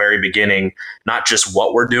from the very beginning, not just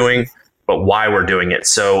what we're doing, but why we're doing it.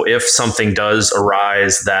 So if something does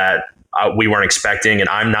arise that we weren't expecting and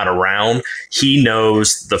I'm not around, he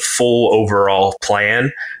knows the full overall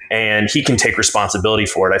plan and he can take responsibility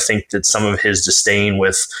for it. I think that some of his disdain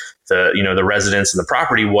with the residents and the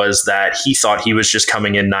property was that he thought he was just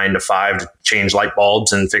coming in 9 to 5 to change light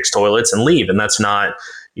bulbs and fix toilets and leave. And that's not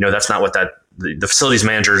what the facilities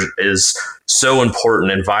manager is so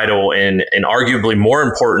important and vital, and arguably more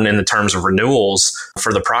important in the terms of renewals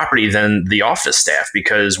for the property than the office staff.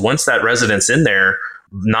 Because once that resident's in there,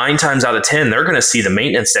 9 times out of 10, they're going to see the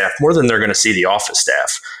maintenance staff more than they're going to see the office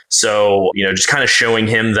staff. So, just kind of showing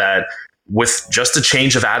him that with just a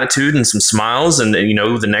change of attitude and some smiles, and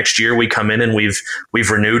the next year we come in and we've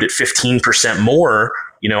renewed at 15% more,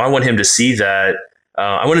 I want him to see that.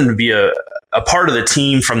 I want him to be a part of the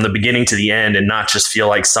team from the beginning to the end, and not just feel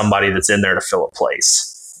like somebody that's in there to fill a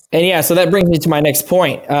place. And yeah, so that brings me to my next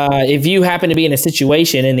point. If you happen to be in a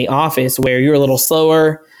situation in the office where you're a little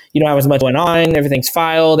slower, you don't have as much going on, everything's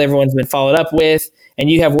filed, everyone's been followed up with, and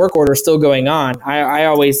you have work orders still going on. I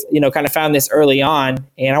always, kind of found this early on,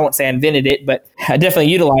 and I won't say I invented it, but I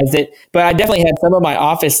definitely utilized it. But I definitely had some of my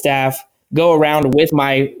office staff go around with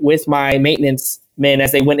my maintenance men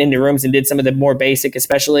as they went into rooms and did some of the more basic,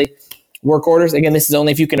 especially work orders. Again, this is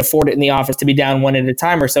only if you can afford it in the office to be down one at a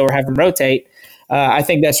time or so, or have them rotate. I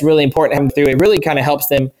think that's really important to have them through. It really kind of helps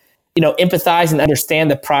them, empathize and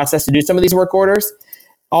understand the process to do some of these work orders.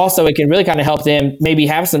 Also, it can really kind of help them maybe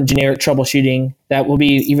have some generic troubleshooting that will be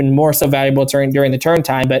even more so valuable during the turn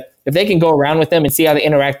time. But if they can go around with them and see how they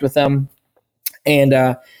interact with them,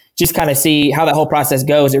 and just kind of see how that whole process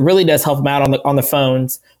goes, it really does help them out on the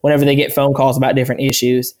phones whenever they get phone calls about different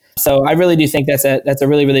issues. So I really do think that's a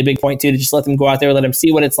really, really big point too, to just let them go out there, let them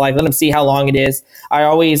see what it's like, let them see how long it is.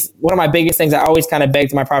 One of my biggest things I always kind of beg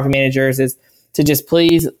to my property managers is to just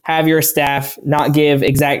please have your staff not give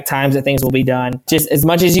exact times that things will be done. Just as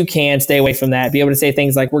much as you can, stay away from that. Be able to say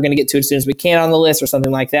things like, we're going to get to it as soon as we can on the list, or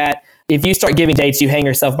something like that. If you start giving dates, you hang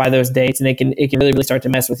yourself by those dates, and it can really, really start to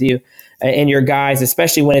mess with you and your guys,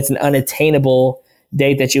 especially when it's an unattainable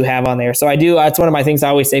date that you have on there. So that's one of my things I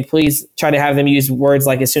always say, please try to have them use words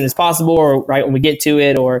like as soon as possible, or right when we get to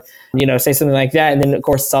it, or, say something like that. And then of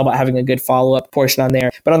course it's all about having a good follow-up portion on there.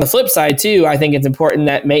 But on the flip side too, I think it's important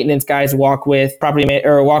that maintenance guys walk with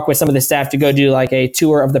some of the staff to go do like a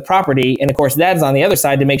tour of the property. And of course that is on the other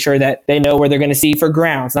side to make sure that they know where they're going to see for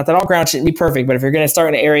grounds. Not that all grounds shouldn't be perfect, but if you're going to start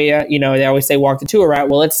in an area, they always say walk the tour route.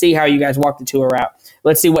 Well, let's see how you guys walk the tour route.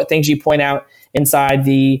 Let's see what things you point out inside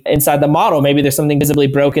the model. Maybe there's something visibly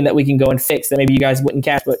broken that we can go and fix that maybe you guys wouldn't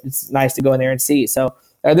catch, but it's nice to go in there and see. So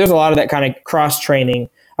there's a lot of that kind of cross training.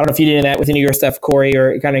 I don't know if you did that with any of your stuff, Corey,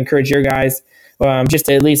 or kind of encourage your guys just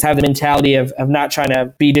to at least have the mentality of not trying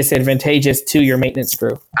to be disadvantageous to your maintenance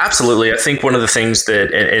crew. Absolutely. I think one of the things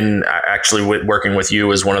that, and actually working with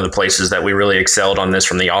you is one of the places that we really excelled on this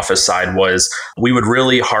from the office side, was we would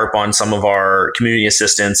really harp on some of our community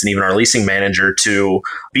assistants and even our leasing manager to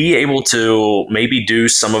be able to maybe do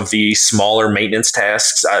some of the smaller maintenance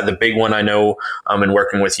tasks. The big one I know in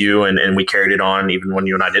working with you, and we carried it on even when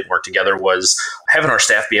you and I didn't work together, was having our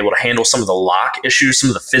staff be able to handle some of the lock issues, some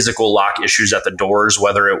of the physical lock issues at the doors,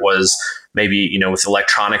 whether it was maybe, with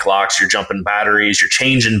electronic locks, you're jumping batteries, you're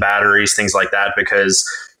changing batteries, things like that, because,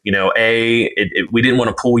 we didn't want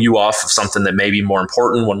to pull you off of something that may be more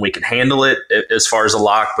important when we can handle it as far as a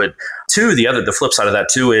lock. But two, the flip side of that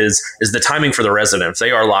too is the timing for the resident. If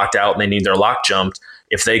they are locked out and they need their lock jumped,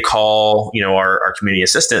 if they call, our community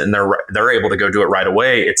assistant and they're able to go do it right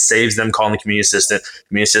away, it saves them calling the community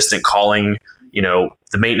assistant calling,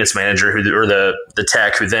 the maintenance manager or the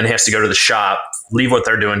tech, who then has to go to the shop, leave what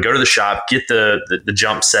they're doing, go to the shop, get the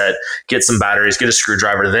jump set, get some batteries, get a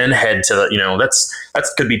screwdriver, then head to that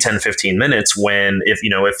could be 10, 15 minutes when,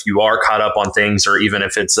 if you are caught up on things, or even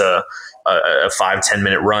if it's a 5-10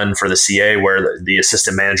 minute run for the CA where the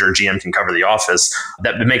assistant manager or GM can cover the office,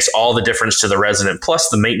 that makes all the difference to the resident. Plus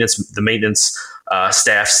the maintenance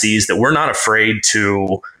staff sees that we're not afraid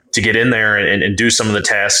to get in there and do some of the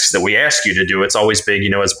tasks that we ask you to do. It's always big,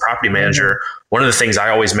 as a property manager. One of the things I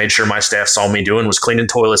always made sure my staff saw me doing was cleaning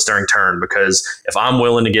toilets during turn, because if I'm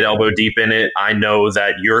willing to get elbow deep in it, I know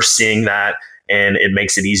that you're seeing that, and it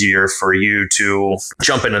makes it easier for you to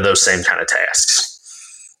jump into those same kind of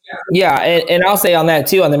tasks. Yeah, and I'll say on that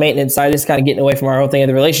too, on the maintenance side, it's kind of getting away from our whole thing of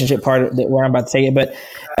the relationship part where I'm about to take it. But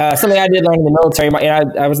something I did learn in the military,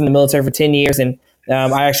 I was in the military for 10 years, and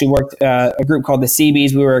I actually worked a group called the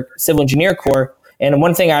Seabees. We were a civil engineer corps. And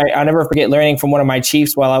one thing I never forget learning from one of my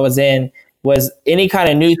chiefs while I was in was any kind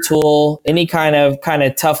of new tool, any kind of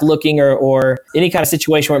tough looking or any kind of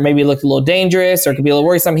situation where it maybe looked a little dangerous or could be a little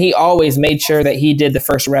worrisome, he always made sure that he did the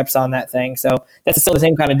first reps on that thing. So that's still the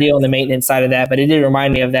same kind of deal on the maintenance side of that, but it did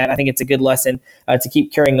remind me of that. I think it's a good lesson to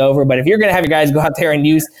keep carrying over. But if you're going to have your guys go out there and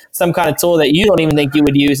use some kind of tool that you don't even think you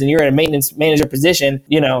would use, and you're in a maintenance manager position,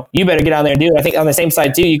 you better get out there and do it. I think on the same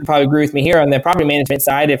side too, you can probably agree with me here on the property management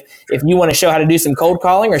side. If you want to show how to do some cold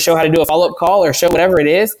calling or show how to do a follow-up call or show whatever it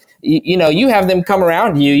is, you have them come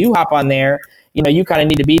around you hop on there, you kind of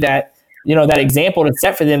need to be that, that example to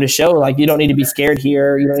set for them to show, like, you don't need to be scared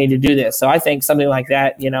here. You don't need to do this. So I think something like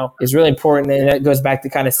that, is really important. And that goes back to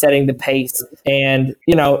kind of setting the pace and,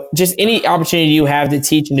 just any opportunity you have to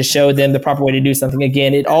teach and to show them the proper way to do something.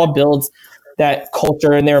 Again, it all builds that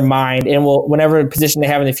culture in their mind, and whenever position they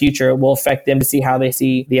have in the future, it will affect them to see how they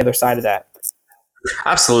see the other side of that.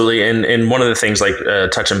 Absolutely. And one of the things, like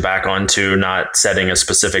touching back onto not setting a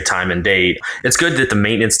specific time and date, it's good that the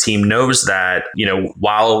maintenance team knows that,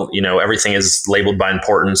 while, everything is labeled by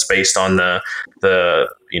importance based on the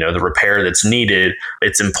repair that's needed,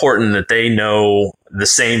 it's important that they know the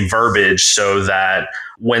same verbiage so that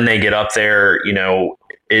when they get up there,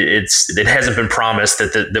 it hasn't been promised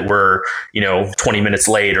that we're 20 minutes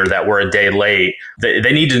late or that we're a day late.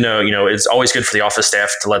 They need to know. It's always good for the office staff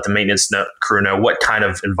to let the maintenance crew know what kind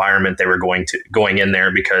of environment they were going in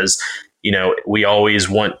there, because we always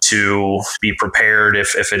want to be prepared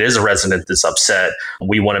if it is a resident that's upset.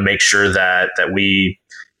 We want to make sure that we,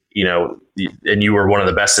 and you were one of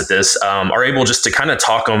the best at this, are able just to kind of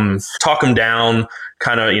talk them down,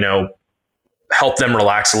 kind of help them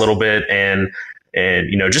relax a little bit, and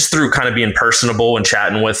just through kind of being personable and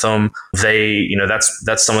chatting with them, they,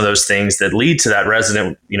 that's some of those things that lead to that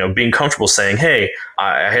resident, being comfortable saying, hey,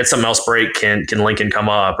 I had something else break. Can Lincoln come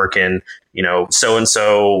up, or can,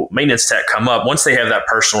 so-and-so maintenance tech come up? Once they have that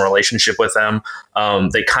personal relationship with them,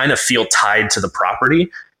 they kind of feel tied to the property.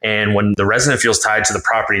 And when the resident feels tied to the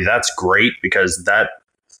property, that's great, because that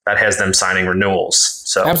has them signing renewals.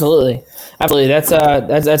 So Absolutely.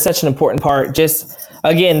 That's such an important part. Just,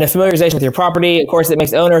 again, the familiarization with your property. Of course, it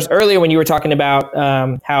makes owners. Earlier, when you were talking about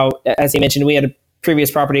how, as he mentioned, we had a previous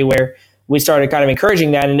property where we started kind of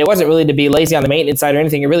encouraging that, and it wasn't really to be lazy on the maintenance side or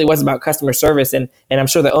anything. It really was about customer service, and I'm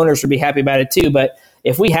sure the owners would be happy about it too. But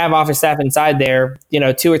if we have office staff inside there,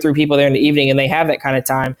 2 or 3 people there in the evening, and they have that kind of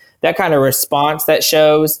time, that kind of response that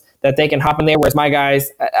shows that they can hop in there. Whereas my guys,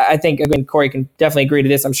 I think, again, Corey can definitely agree to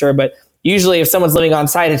this, I'm sure, but usually if someone's living on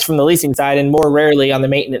site, it's from the leasing side and more rarely on the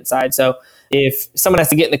maintenance side. So if someone has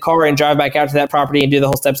to get in the car and drive back out to that property and do the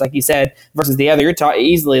whole steps, like you said, versus the other, you're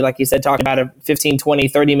easily, like you said, talking about a 15, 20,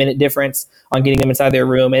 30-minute difference on getting them inside their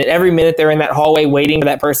room. And every minute they're in that hallway waiting for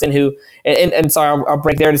that person who, and sorry, I'll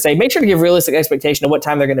break there to say, make sure to give realistic expectation of what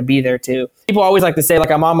time they're going to be there too. People always like to say,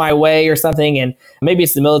 like, I'm on my way or something, and maybe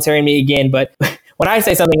it's the military in me again, but when I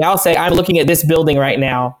say something, I'll say, I'm looking at this building right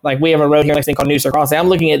now. Like, we have a road here next thing called New Circle. I'll say, I'm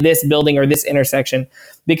looking at this building or this intersection,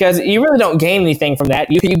 because you really don't gain anything from that.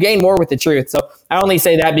 You gain more with the truth. So I only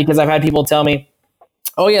say that because I've had people tell me,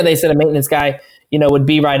 oh yeah, they said a maintenance guy, would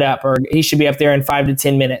be right up, or he should be up there in 5 to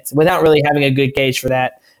 10 minutes, without really having a good gauge for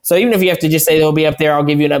that. So even if you have to just say they'll be up there, I'll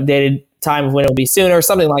give you an updated time of when it'll be sooner or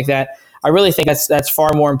something like that. I really think that's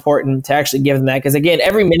far more important to actually give them that. Because again,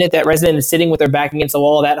 every minute that resident is sitting with their back against the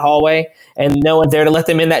wall of that hallway and no one's there to let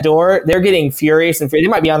them in that door, they're getting furious and they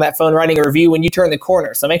might be on that phone writing a review when you turn the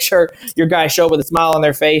corner. So make sure your guys show up with a smile on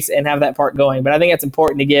their face and have that part going. But I think it's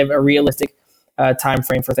important to give a realistic time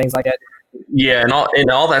frame for things like that. Yeah, and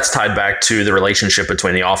all that's tied back to the relationship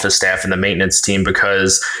between the office staff and the maintenance team,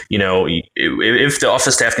 because if the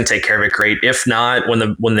office staff can take care of it, great. If not, when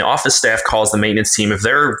the office staff calls the maintenance team, if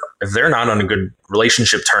they're not on a good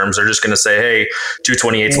relationship terms, they're just going to say, hey,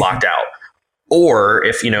 228's locked out. Or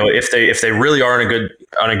if they really are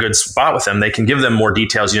on a good spot with them, they can give them more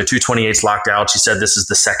details. 228's locked out. She said this is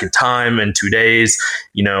the second time in 2 days.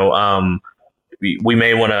 We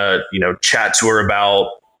may want to chat to her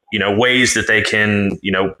about ways that they can,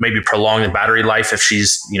 maybe prolong the battery life if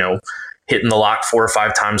she's, hitting the lock 4 or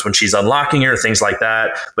 5 times when she's unlocking it, or things like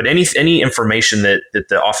that. But any information that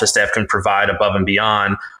the office staff can provide above and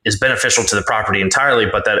beyond is beneficial to the property entirely.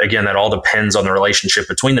 But that all depends on the relationship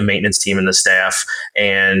between the maintenance team and the staff,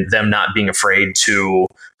 and them not being afraid to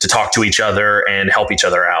talk to each other and help each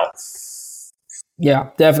other out.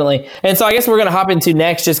 Yeah, definitely. And so I guess we're going to hop into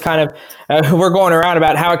next, just kind of, we're going around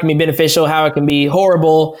about how it can be beneficial, how it can be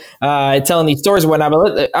horrible, telling these stories and whatnot.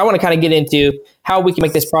 But I want to kind of get into how we can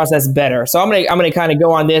make this process better. So I'm going to kind of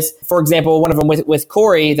go on this. For example, one of them with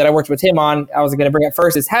Corey that I worked with him on, I was going to bring up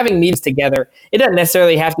first, is having meetings together. It doesn't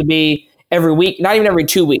necessarily have to be every week, not even every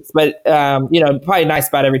 2 weeks, but probably nice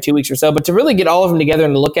about every 2 weeks or so. But to really get all of them together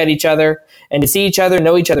and to look at each other and to see each other,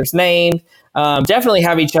 know each other's names. Definitely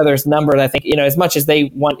have each other's numbers. I think, as much as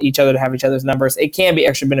they want each other to have each other's numbers, it can be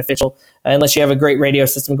extra beneficial unless you have a great radio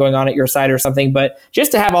system going on at your site or something. But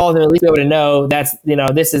just to have all of them at least be able to know that's,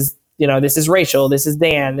 this is Rachel, this is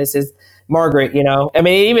Dan, this is Margaret, I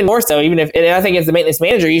mean, even more so, even if, and I think as the maintenance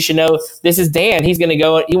manager, you should know this is Dan. He's going to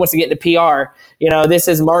go, he wants to get into PR. This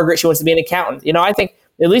is Margaret. She wants to be an accountant. I think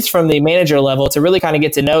at least from the manager level to really kind of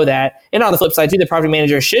get to know that. And on the flip side too, the property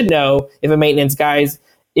manager should know if a maintenance guy's,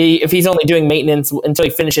 if he's only doing maintenance until he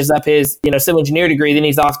finishes up his, civil engineer degree, then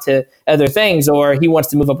he's off to other things, or he wants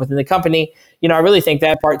to move up within the company. I really think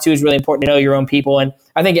that part too is really important to know your own people. And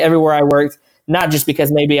I think everywhere I worked, not just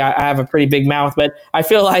because maybe I have a pretty big mouth, but I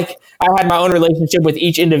feel like I had my own relationship with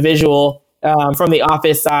each individual from the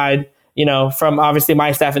office side, from obviously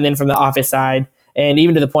my staff and then from the office side. And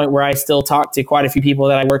even to the point where I still talk to quite a few people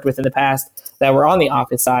that I worked with in the past that were on the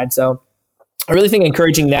office side. So I really think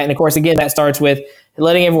encouraging that. And of course, again, that starts with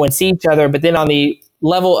letting everyone see each other. But then on the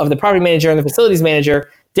level of the property manager and the facilities manager,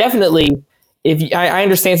 definitely, if I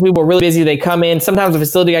understand some people are really busy, they come in. Sometimes the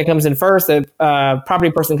facility guy comes in first, the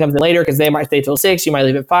property person comes in later because they might stay till 6, you might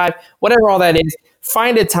leave at 5, whatever all that is.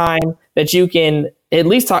 Find a time that you can at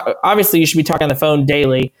least talk. Obviously, you should be talking on the phone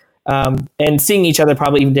daily and seeing each other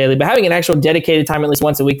probably even daily, but having an actual dedicated time at least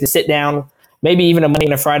once a week to sit down, maybe even a Monday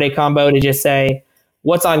and a Friday combo to just say,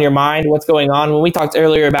 what's on your mind, what's going on. When we talked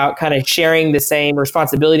earlier about kind of sharing the same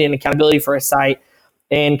responsibility and accountability for a site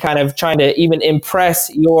and kind of trying to even impress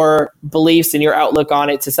your beliefs and your outlook on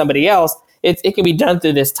it to somebody else, it can be done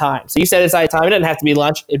through this time. So you set aside time. It doesn't have to be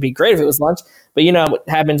lunch. It'd be great if it was lunch, but what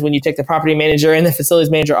happens when you take the property manager and the facilities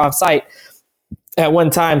manager off site at one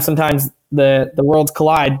time. Sometimes the worlds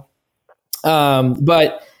collide.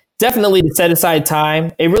 But definitely to set aside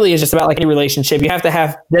time. It really is just about like any relationship. You have to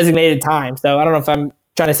have designated time. So I don't know if I'm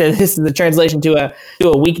trying to say this is a translation to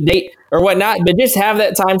a week date or whatnot, but just have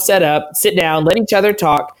that time set up, sit down, let each other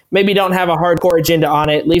talk. Maybe don't have a hardcore agenda on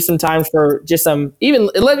it. Leave some time for just even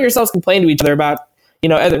let yourselves complain to each other about,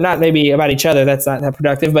 not maybe about each other. That's not that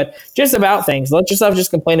productive, but just about things. Let yourself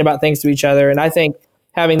just complain about things to each other. And I think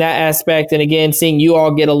having that aspect, and again, seeing you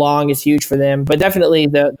all get along is huge for them, but definitely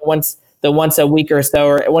the once a week or so,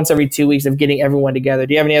 or once every 2 weeks of getting everyone together.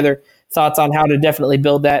 Do you have any other thoughts on how to definitely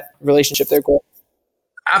build that relationship there, Cole?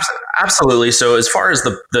 Absolutely. So as far as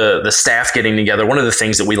the staff getting together, one of the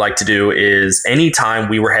things that we like to do is anytime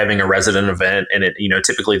we were having a resident event, and it,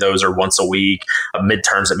 typically those are once a week,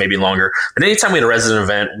 midterms that may be longer, but anytime we had a resident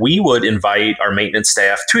event, we would invite our maintenance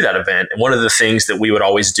staff to that event. And one of the things that we would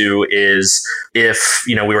always do is if,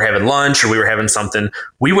 we were having lunch or we were having something,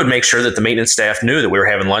 we would make sure that the maintenance staff knew that we were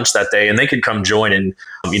having lunch that day and they could come join. And,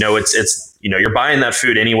 it's you're buying that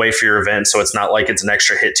food anyway for your event. So it's not like it's an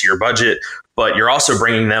extra hit to your budget, but you're also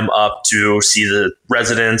bringing them up to see the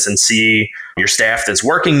residents and see your staff that's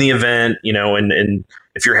working the event, and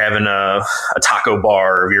if you're having a taco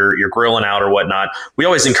bar or you're grilling out or whatnot, we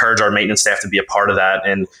always encourage our maintenance staff to be a part of that.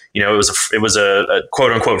 And, it was a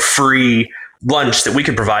quote unquote free lunch that we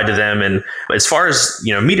could provide to them. And as far as,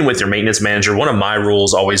 meeting with your maintenance manager, one of my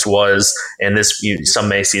rules always was, and this, some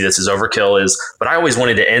may see this as overkill, but I always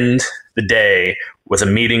wanted to end the day with a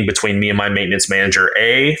meeting between me and my maintenance manager,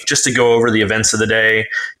 just to go over the events of the day.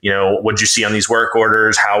 What'd you see on these work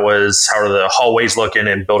orders? How are the hallways looking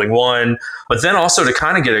in building 1? But then also to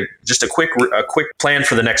kind of get a quick plan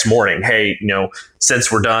for the next morning. Hey,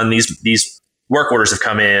 since we're done, these work orders have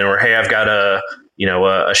come in, or hey, I've got a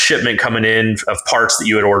shipment coming in of parts that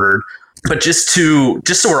you had ordered. But just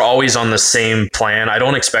so we're always on the same plan. I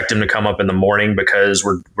don't expect him to come up in the morning because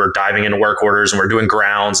we're diving into work orders and we're doing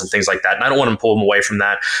grounds and things like that. And I don't want to pull him away from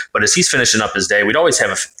that. But as he's finishing up his day, we'd always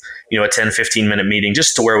have a 10, 15 minute meeting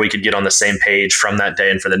just to where we could get on the same page from that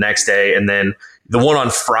day and for the next day. And then the one on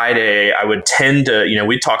Friday, I would tend to,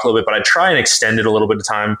 we'd talk a little bit, but I'd try and extend it a little bit of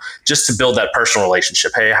time just to build that personal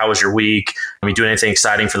relationship. Hey, how was your week? Are we doing anything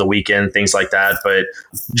exciting for the weekend? Things like that. But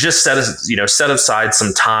just set aside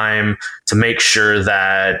some time to make sure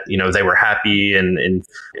that, they were happy and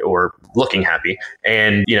or looking happy.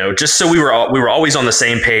 And, just so we were always on the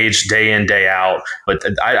same page day in, day out. But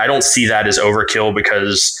I don't see that as overkill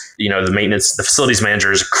because, the facilities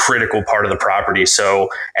manager is a critical part of the property. So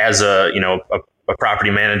as a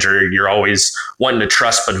property manager, you're always wanting to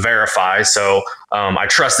trust but verify. So I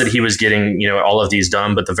trust that he was getting, all of these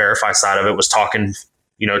done, but the verify side of it was talking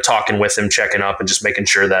with him, checking up and just making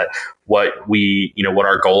sure that what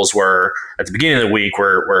our goals were at the beginning of the week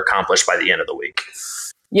were accomplished by the end of the week.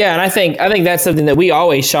 Yeah, and I think that's something that we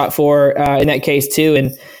always shot for in that case too.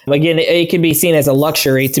 And again, it can be seen as a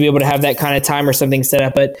luxury to be able to have that kind of time or something set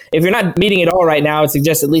up. But if you're not meeting it all right now, I would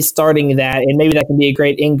suggest at least starting that, and maybe that can be a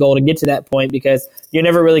great end goal to get to that point, because you're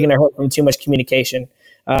never really going to hurt from too much communication.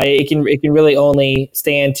 It can really only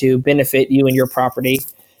stand to benefit you and your property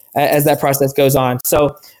as that process goes on.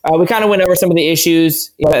 So we kind of went over some of the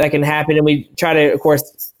issues that can happen, and we try to, of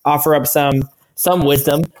course, offer up some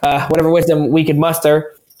wisdom, whatever wisdom we could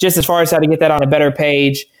muster, just as far as how to get that on a better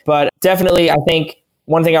page. But definitely, I think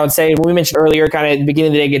one thing I would say, we mentioned earlier, kind of at the beginning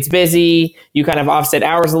of the day gets busy, you kind of offset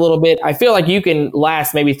hours a little bit. I feel like you can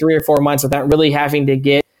last maybe 3 or 4 months without really having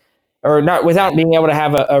to without being able to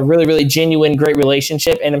have a really, really genuine, great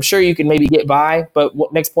relationship. And I'm sure you can maybe get by. But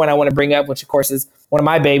next point I want to bring up, which of course is one of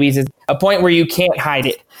my babies, is a point where you can't hide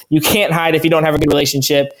it. You can't hide if you don't have a good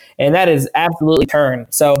relationship. And that is absolutely turn.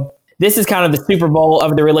 So this is kind of the Super Bowl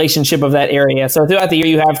of the relationship of that area. So throughout the year,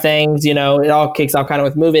 you have things, it all kicks off kind of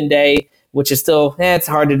with move-in day, which is still, it's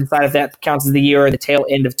hard to decide if that counts as the year or the tail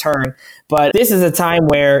end of turn. But this is a time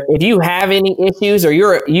where if you have any issues or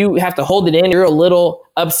you have to hold it in, you're a little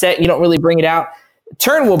upset, you don't really bring it out,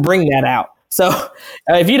 turn will bring that out. So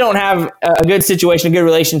if you don't have a good situation, a good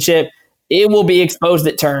relationship, it will be exposed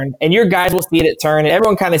at turn, and your guys will see it at turn, and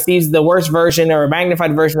everyone kind of sees the worst version or a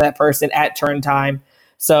magnified version of that person at turn time.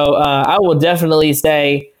 So I will definitely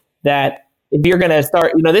say that if you're going to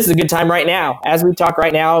start, this is a good time right now. As we talk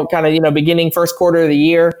right now, kind of, beginning first quarter of the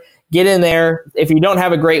year, get in there. If you don't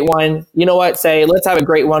have a great one, say, let's have a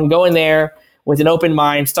great one. Go in there with an open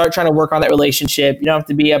mind, start trying to work on that relationship. You don't have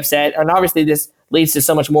to be upset. And obviously this leads to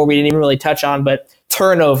so much more we didn't even really touch on, but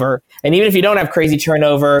turnover. And even if you don't have crazy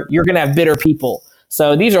turnover, you're going to have bitter people.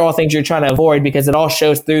 So these are all things you're trying to avoid because it all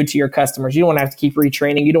shows through to your customers. You don't want to have to keep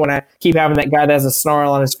retraining. You don't want to keep having that guy that has a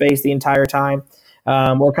snarl on his face the entire time,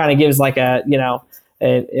 or kind of gives like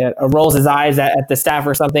rolls his eyes at the staff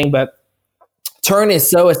or something. But turn is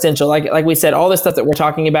so essential. Like we said, all this stuff that we're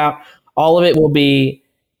talking about, all of it will be,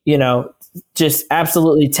 just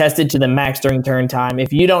absolutely tested to the max during turn time.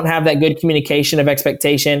 If you don't have that good communication of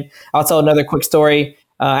expectation, I'll tell another quick story.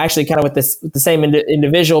 Actually kind of with the same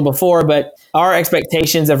individual before, but our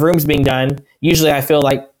expectations of rooms being done, usually I feel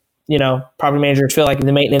like, property managers feel like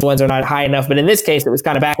the maintenance ones are not high enough. But in this case, it was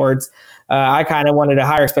kind of backwards. I kind of wanted a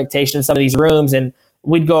higher expectation in some of these rooms, and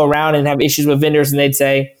we'd go around and have issues with vendors and they'd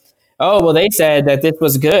say, oh, well, they said that this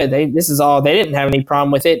was good. They didn't have any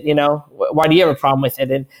problem with it. Why do you have a problem with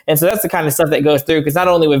it? And so that's the kind of stuff that goes through, because not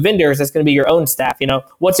only with vendors, that's going to be your own staff.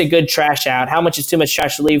 What's a good trash out? How much is too much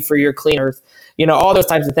trash to leave for your cleaners? All those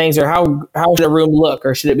types of things, or how should a room look,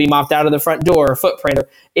 or should it be mopped out of the front door or footprint, or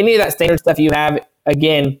any of that standard stuff you have.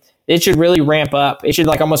 Again, it should really ramp up. It should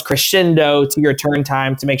like almost crescendo to your turn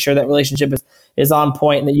time to make sure that relationship is on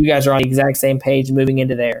point and that you guys are on the exact same page moving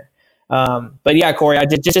into there. But yeah, Corey, I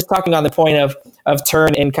just talking on the point of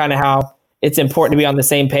turn and kind of how it's important to be on the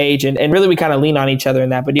same page, and really we kind of lean on each other in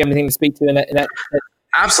that. But do you have anything to speak to in that?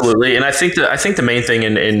 Absolutely, and I think the main thing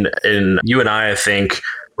in you and I think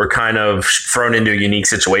we're kind of thrown into a unique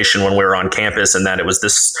situation when we were on campus, and that it was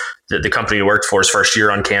the company we worked for his first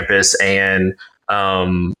year on campus, and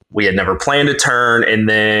we had never planned a turn. And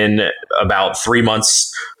then about 3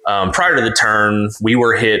 months prior to the turn, we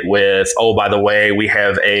were hit with, oh, by the way, we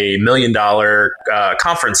have a $1 million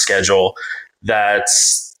conference schedule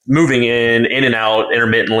that's moving in and out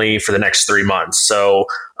intermittently for the next 3 months. So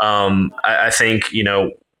I think,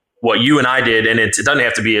 what you and I did, and it doesn't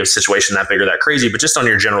have to be a situation that big or that crazy, but just on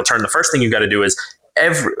your general turn, the first thing you got to do is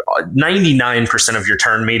 99% of your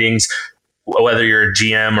turn meetings, whether you're a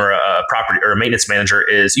GM or a property or a maintenance manager,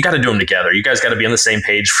 is you got to do them together. You guys got to be on the same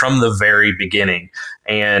page from the very beginning.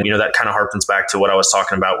 And, that kind of harkens back to what I was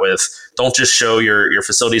talking about with, don't just show your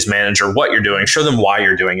facilities manager what you're doing, show them why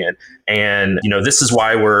you're doing it. And, this is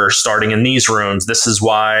why we're starting in these rooms. This is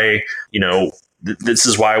why, this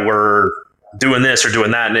is why we're doing this or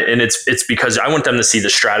doing that. And it's because I want them to see the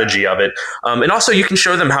strategy of it. And also you can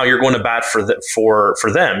show them how you're going to bat for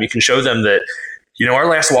them. You can show them that, our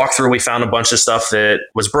last walkthrough, we found a bunch of stuff that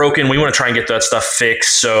was broken. We want to try and get that stuff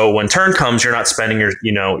fixed. So when turn comes, you're not spending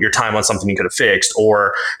your time on something you could have fixed.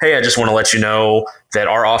 Or, hey, I just want to let you know that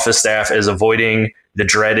our office staff is avoiding the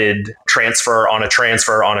dreaded transfer on a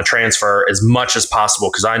transfer on a transfer as much as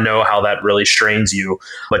possible, because I know how that really strains you.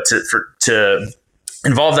 But to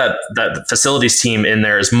involve that facilities team in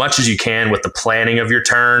there as much as you can with the planning of your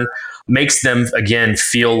turn makes them, again,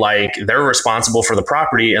 feel like they're responsible for the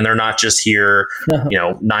property and they're not just here,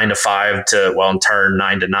 9 to 5 to, well, in turn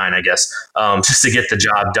 9 to 9, I guess, just to get the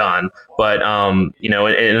job done. But,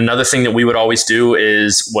 and another thing that we would always do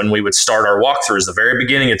is when we would start our walkthroughs, the very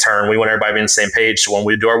beginning of turn, we want everybody to be on the same page. So when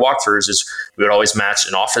we do our walkthroughs, is we would always match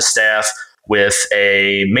an office staff with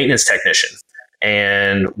a maintenance technician.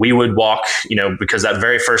 And we would walk, because that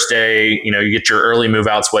very first day, you get your early move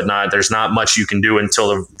outs, whatnot. There's not much you can do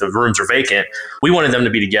until the rooms are vacant. We wanted them to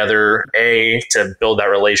be together, A, to build that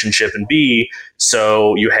relationship, and B,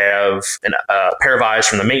 so you have a pair of eyes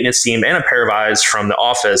from the maintenance team and a pair of eyes from the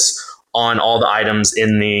office on all the items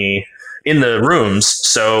in the rooms.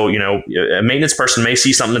 So, a maintenance person may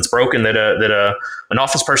see something that's broken that an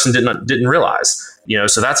office person didn't realize.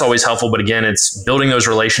 So that's always helpful. But again, it's building those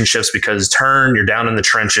relationships, because you're down in the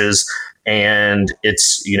trenches, and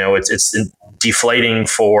it's deflating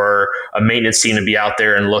for a maintenance team to be out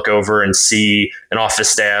there and look over and see an office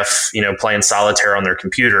staff, playing solitaire on their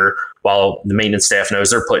computer, while the maintenance staff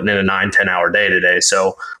knows they're putting in a 9-10 hour day today.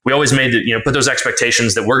 So we always made put those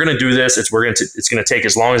expectations that we're going to do this. It's going to take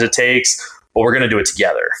as long as it takes, but we're going to do it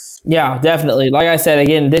together. Yeah, definitely. Like I said,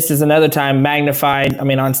 again, this is another time magnified, on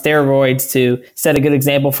steroids, to set a good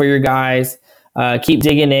example for your guys. Keep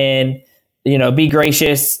digging in, be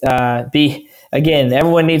gracious. Again,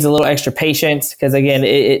 everyone needs a little extra patience, because again,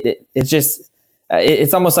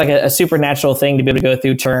 it's almost like a supernatural thing to be able to go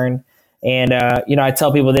through turn. And, I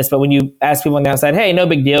tell people this, but when you ask people on the outside, hey, no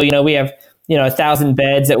big deal. We have, 1,000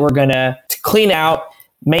 beds that we're going to clean out,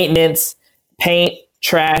 maintenance, paint,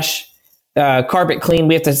 trash, carpet clean.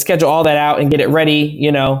 We have to schedule all that out and get it ready,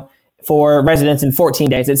 for residents in 14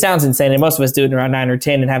 days. It sounds insane, and most of us do it in around 9 or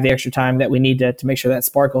 10 and have the extra time that we need to make sure that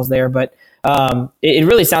sparkle's there. But it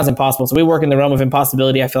really sounds impossible. So we work in the realm of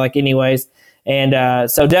impossibility, I feel like, anyways.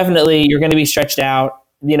 And so definitely you're going to be stretched out.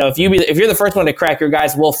 If you're the first one to crack, your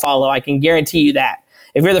guys will follow. I can guarantee you that.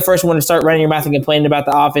 If you're the first one to start running your mouth and complaining about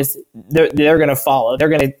the office, they're going to follow. They're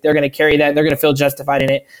going to carry that. They're going to feel justified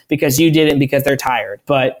in it because you did it and because they're tired.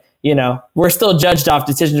 But we're still judged off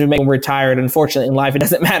decisions we make when we're tired. Unfortunately, in life, it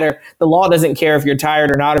doesn't matter. The law doesn't care if you're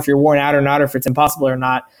tired or not, if you're worn out or not, or if it's impossible or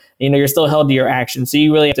not. You're still held to your actions. So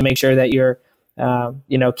you really have to make sure that you're,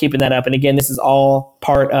 keeping that up. And again, this is all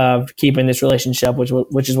part of keeping this relationship,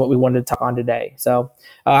 which is what we wanted to talk on today. So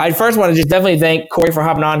I first want to just definitely thank Corey for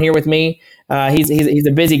hopping on here with me. He's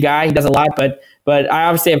a busy guy. He does a lot, but I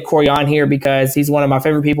obviously have Corey on here because he's one of my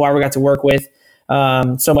favorite people I ever got to work with.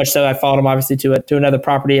 So much so I followed him obviously to another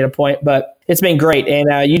property at a point, but it's been great.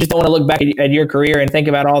 And you just don't want to look back at your career and think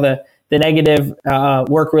about all the the negative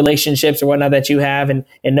work relationships or whatnot that you have, and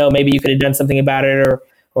know maybe you could have done something about it,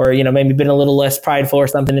 or maybe been a little less prideful or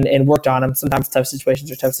something, and worked on them. Sometimes tough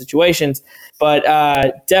situations are tough situations, but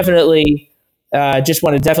definitely just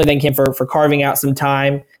want to definitely thank him for carving out some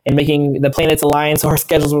time and making the planets align so our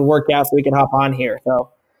schedules would work out so we could hop on here. So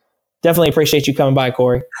definitely appreciate you coming by,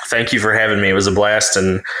 Corey. Thank you for having me. It was a blast.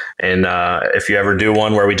 And if you ever do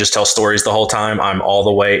one where we just tell stories the whole time, I'm all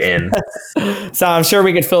the way in. So I'm sure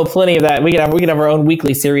we could fill plenty of that. We could have our own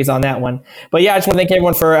weekly series on that one. But yeah, I just want to thank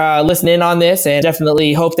everyone for listening on this, and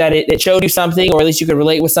definitely hope that it showed you something, or at least you could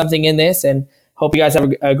relate with something in this, and hope you guys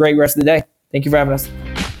have a great rest of the day. Thank you for having us.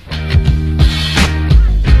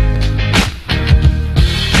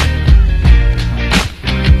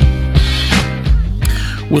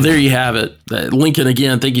 Well, there you have it. Lincoln,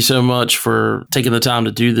 again, thank you so much for taking the time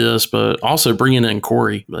to do this, but also bringing in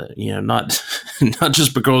Corey. But, not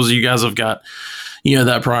just because you guys have got,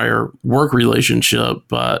 that prior work relationship,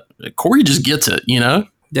 but Corey just gets it,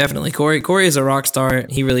 Definitely. Corey is a rock star.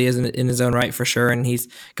 He really is in his own right for sure, and he's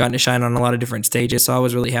gotten to shine on a lot of different stages. So I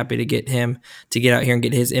was really happy to get him to get out here and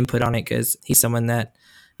get his input on it, because he's someone that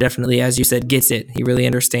definitely, as you said, gets it. He really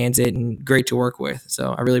understands it, and great to work with.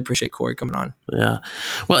 So I really appreciate Corey coming on. Yeah.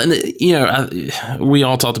 Well, and we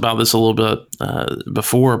all talked about this a little bit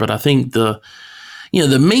before, but I think the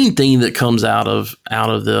main thing that comes out of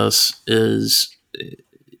this is,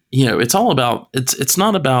 it's all about, it's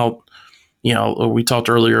not about, we talked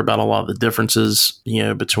earlier about a lot of the differences,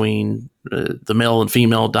 between the male and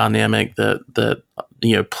female dynamic that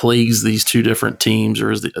plagues these two different teams,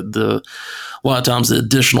 or is the a lot of times the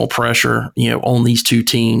additional pressure, on these two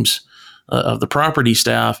teams of the property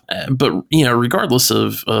staff. But, regardless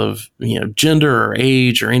of gender or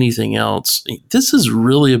age or anything else, this is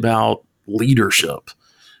really about leadership.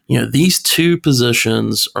 These two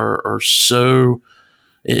positions are so,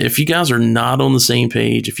 if you guys are not on the same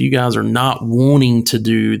page, if you guys are not wanting to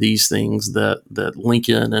do these things that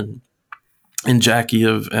Lincoln and Jackie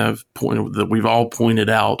have pointed, that we've all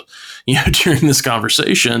pointed out, during this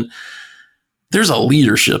conversation, there's a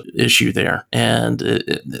leadership issue there. And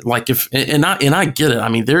I get it. I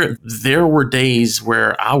mean, there were days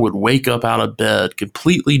where I would wake up out of bed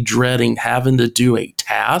completely dreading having to do a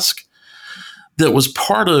task that was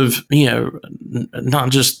part of,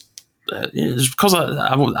 not just it's because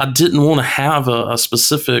I didn't want to have a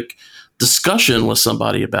specific discussion with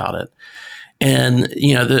somebody about it. And,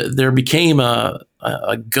 there became a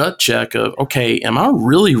gut check of, okay, am I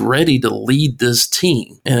really ready to lead this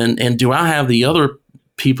team? And do I have the other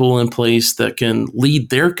people in place that can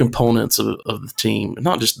lead their components of the team?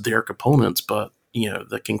 Not just their components, but,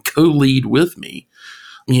 that can co-lead with me,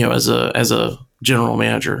 as a general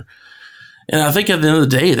manager. And I think at the end of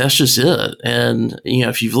the day, that's just it. And,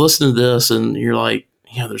 if you've listened to this and you're like,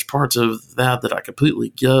 there's parts of that I completely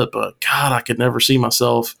get, but God, I could never see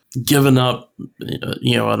myself giving up,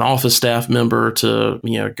 an office staff member to,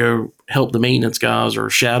 go help the maintenance guys or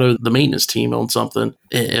shadow the maintenance team on something.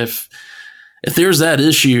 If there's that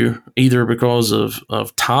issue, either because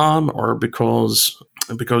of time or because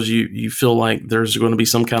you feel like there's going to be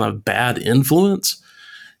some kind of bad influence,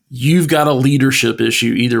 you've got a leadership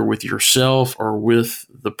issue either with yourself or with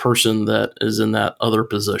the person that is in that other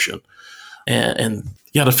position. And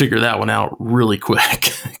you got to figure that one out really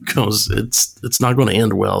quick, because it's not going to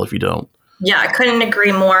end well if you don't. Yeah, I couldn't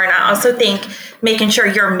agree more. And I also think making sure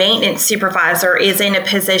your maintenance supervisor is in a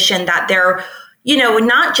position that they're,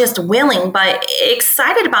 not just willing, but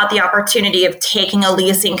excited about the opportunity of taking a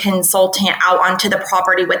leasing consultant out onto the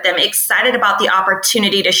property with them, excited about the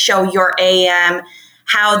opportunity to show your AM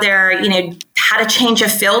how they're, how to change a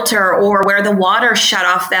filter or where the water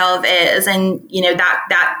shutoff valve is. And,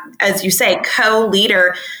 that, as you say,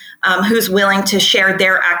 co-leader who's willing to share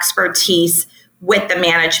their expertise with the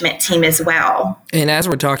management team as well. And as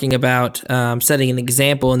we're talking about setting an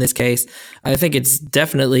example in this case, I think it's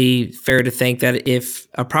definitely fair to think that if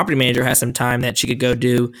a property manager has some time, that she could go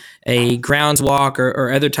do a grounds walk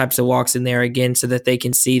or other types of walks in there again, so that they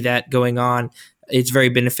can see that going on. It's very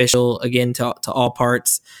beneficial, again, to all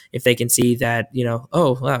parts. If they can see that,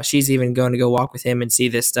 oh, wow, she's even going to go walk with him and see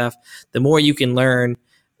this stuff. The more you can learn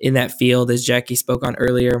in that field, as Jackie spoke on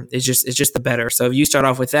earlier, it's just the better. So if you start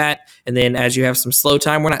off with that, and then as you have some slow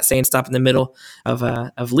time, we're not saying stop in the middle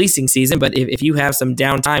of leasing season, but if you have some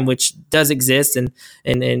downtime, which does exist, and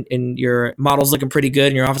your model's looking pretty good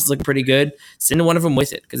and your office is looking pretty good, send one of them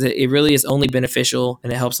with it, because it really is only beneficial,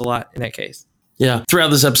 and it helps a lot in that case. Yeah. Throughout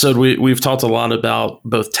this episode, we've talked a lot about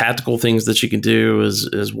both tactical things that you can do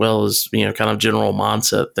as well as, kind of general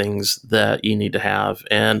mindset things that you need to have.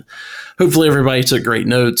 And hopefully everybody took great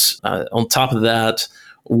notes. On top of that,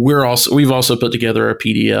 we've also put together a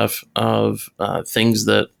PDF of things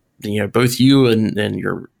that both you and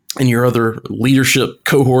your other leadership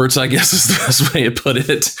cohorts, I guess is the best way to put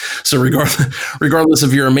it. So regardless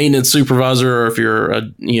if you're a maintenance supervisor or if you're a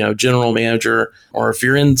general manager or if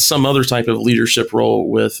you're in some other type of leadership role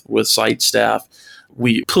with site staff,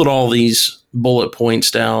 we put all these bullet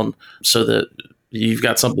points down so that you've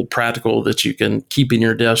got something practical that you can keep in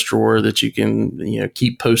your desk drawer, that you can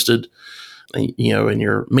keep posted in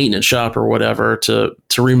your maintenance shop or whatever to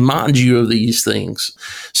remind you of these things.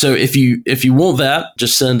 So if you want that,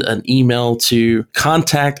 just send an email to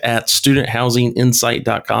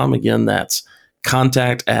contact@studenthousinginsight.com. Again, that's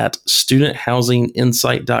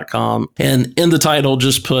contact@studenthousinginsight.com. And in the title,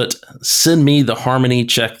 just put "Send me the Harmony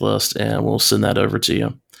checklist," and we'll send that over to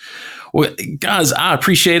you. Well, guys, I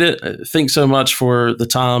appreciate it. Thanks so much for the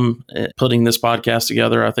time putting this podcast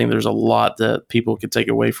together. I think there's a lot that people could take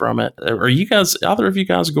away from it. Are you guys, either of you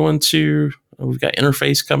guys going to, we've got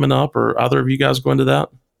Interface coming up, or either of you guys going to that?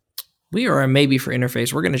 We are a maybe for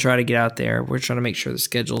Interface. We're going to try to get out there. We're trying to make sure the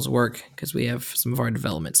schedules work because we have some of our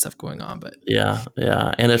development stuff going on. But yeah.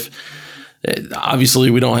 And if obviously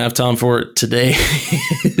we don't have time for it today,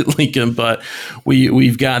 Lincoln, but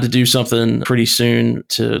we've got to do something pretty soon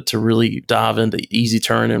to really dive into Easy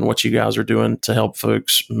Turn and what you guys are doing to help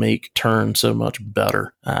folks make Turn so much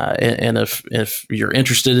better. And if you're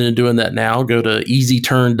interested in doing that now, go to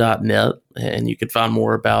easyturn.net and you can find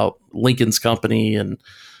more about Lincoln's company and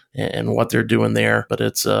what they're doing there. But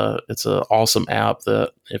it's a awesome app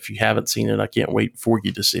that if you haven't seen it, I can't wait for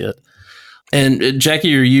you to see it. And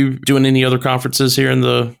Jackie, are you doing any other conferences here in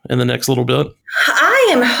the next little bit? I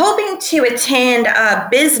am hoping to attend.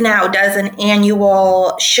 BizNow does an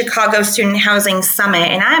annual Chicago Student Housing Summit,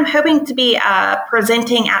 and I'm hoping to be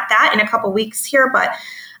presenting at that in a couple weeks here. But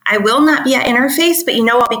I will not be at Interface. But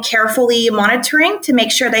I'll be carefully monitoring to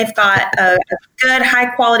make sure they've got a good, high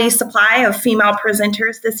quality supply of female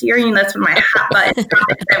presenters this year. That's when my hot button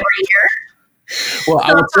topics every year. Well,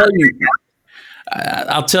 so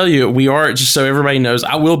I'll tell you, we are, just so everybody knows,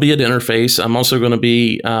 I will be at Interface. I'm also going to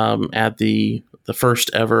be at the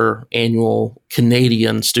first ever annual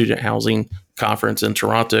Canadian Student Housing Conference in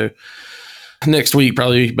Toronto next week,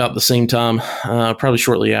 probably about the same time, probably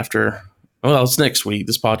shortly after. Well, it's next week.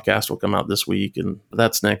 This podcast will come out this week, and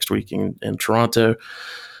that's next week in Toronto.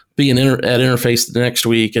 Being at Interface the next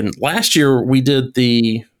week. And last year we did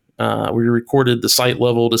we recorded the site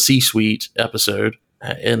level to C-suite episode.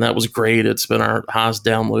 And that was great. It's been our highest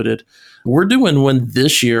downloaded. We're doing one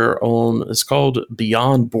this year it's called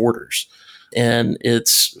Beyond Borders. And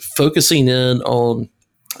it's focusing in on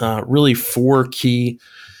really 4 key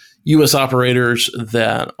U.S. operators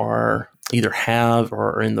that are either have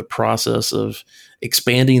or are in the process of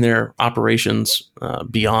expanding their operations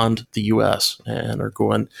beyond the U.S. and are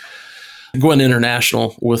going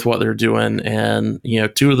international with what they're doing. And, 2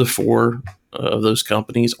 of the 4 of those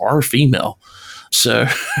companies are female. So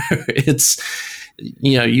it's,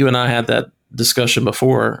 you and I had that discussion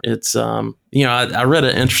before. It's, I read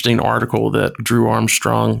an interesting article that Drew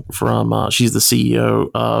Armstrong from, she's the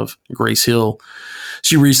CEO of Grace Hill.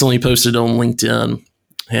 She recently posted on LinkedIn,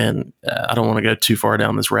 and I don't want to go too far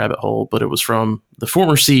down this rabbit hole, but it was from the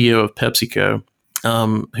former CEO of PepsiCo,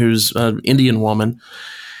 who's an Indian woman.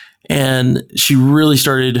 And she really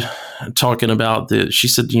started talking about she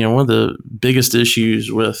said, one of the biggest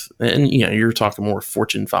issues with, and, you're talking more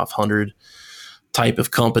Fortune 500 type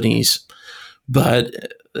of companies, but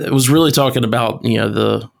it was really talking about,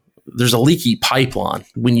 there's a leaky pipeline.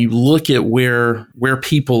 When you look at where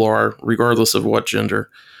people are, regardless of what gender,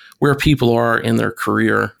 where people are in their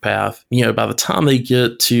career path, by the time they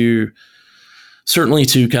get to certainly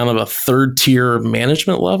to kind of a 3rd tier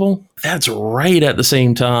management level, that's right at the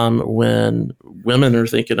same time when women are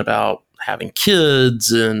thinking about having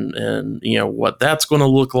kids and what that's going to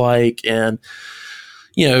look like. And,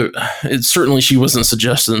 it certainly, she wasn't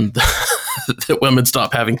suggesting that women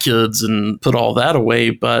stop having kids and put all that away,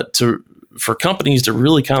 but for companies to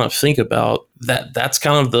really kind of think about that's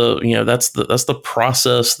kind of that's the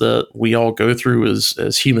process that we all go through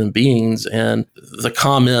as human beings. And the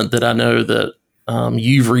comment that I know that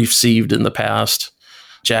you've received in the past,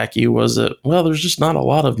 Jackie, was that, well, there's just not a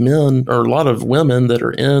lot of men or a lot of women that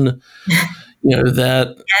are in,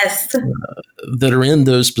 that, yes. That are in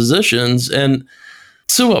those positions. And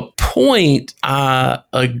to a point, I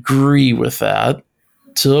agree with that.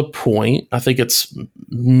 To a point, I think it's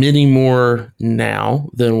many more now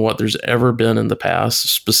than what there's ever been in the past,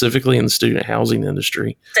 specifically in the student housing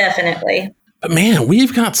industry. Definitely. But man,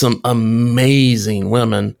 we've got some amazing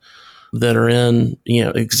women that are in,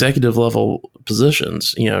 executive level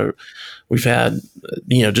positions. We've had,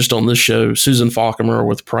 just on this show, Susan Falcomer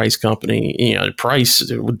with Price Company, Price,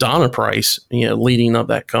 Donna Price, leading up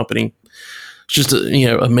that company. It's just,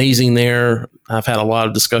 amazing there. I've had a lot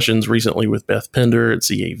of discussions recently with Beth Pender at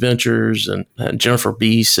CA Ventures and Jennifer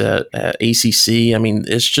Beese at ACC. I mean,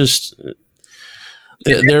 it's just,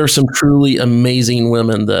 there are some truly amazing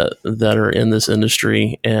women that are in this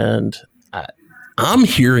industry, and I'm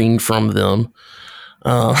hearing from them.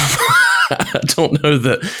 I don't know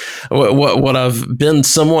that what I've been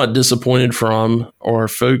somewhat disappointed from are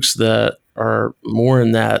folks that are more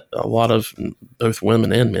in that, a lot of both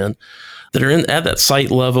women and men that are at that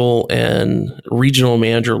site level and regional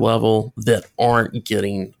manager level that aren't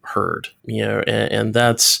getting heard, and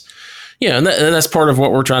that's, and that's part of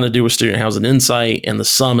what we're trying to do with Student Housing Insight and the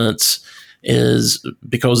summits, is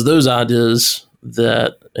because those ideas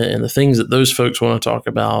and the things that those folks want to talk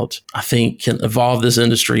about, I think can evolve this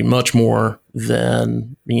industry much more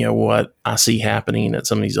than, what I see happening at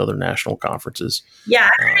some of these other national conferences. Yeah.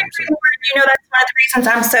 That's one of the reasons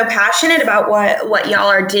I'm so passionate about what y'all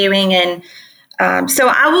are doing. And so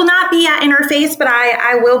I will not be at Interface, but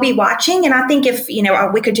I will be watching. And I think if,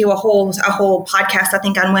 we could do a whole podcast, I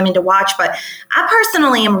think, on women to watch. But I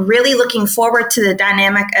personally am really looking forward to the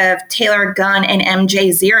dynamic of Taylor Gunn and MJ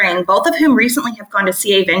Ziering, both of whom recently have gone to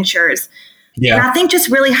CA Ventures. Yeah. And I think just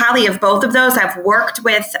really highly of both of those. I've worked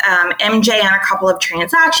with MJ on a couple of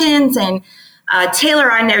transactions, and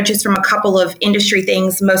Taylor, I know just from a couple of industry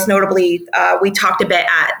things. Most notably, we talked a bit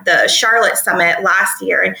at the Charlotte Summit last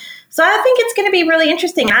year. And so I think it's going to be really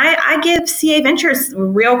interesting. I give CA Ventures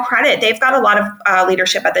real credit. They've got a lot of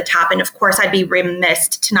leadership at the top. And of course, I'd be remiss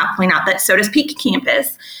to not point out that so does Peak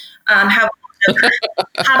Campus have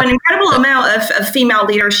an incredible amount of female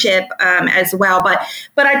leadership as well. But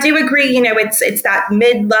I do agree, it's that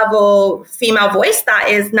mid-level female voice that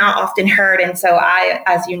is not often heard. And so I,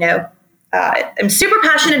 as you know, I'm super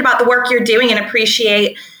passionate about the work you're doing and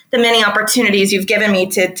appreciate the many opportunities you've given me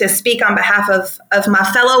to speak on behalf of my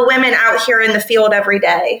fellow women out here in the field every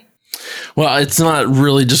day. Well, it's not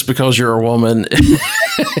really just because you're a woman.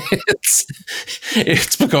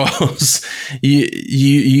 It's because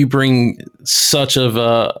you bring such of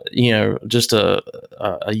just a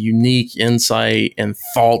unique insight and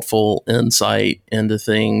thoughtful insight into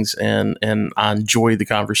things, and I enjoy the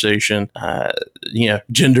conversation.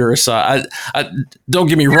 Gender aside, I don't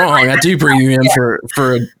get me wrong, I do bring you in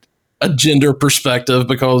for a gender perspective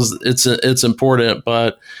because it's important,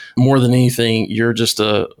 but more than anything, you're just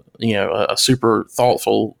a super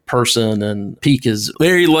thoughtful person, and Peak is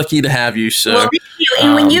very lucky to have you. So, well, thank you.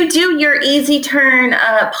 And when you do your Easy Turn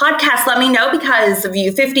podcast, let me know, because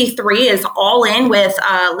View 53 is all in with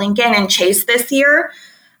Lincoln and Chase this year.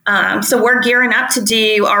 So we're gearing up to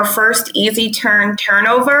do our first Easy Turn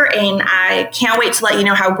turnover, and I can't wait to let you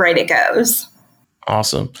know how great it goes.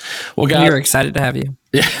 Awesome. Well, guys, we're excited to have you.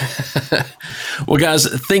 Yeah. Well, guys,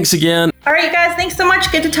 thanks again. All right, guys, thanks so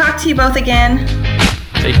much. Good to talk to you both again.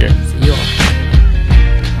 Take care. See you all.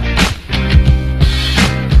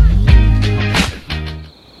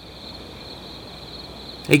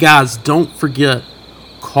 Hey guys, don't forget,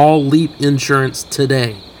 call Leap Insurance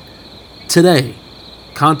today.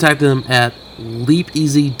 Contact them at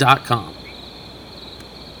leapeasy.com.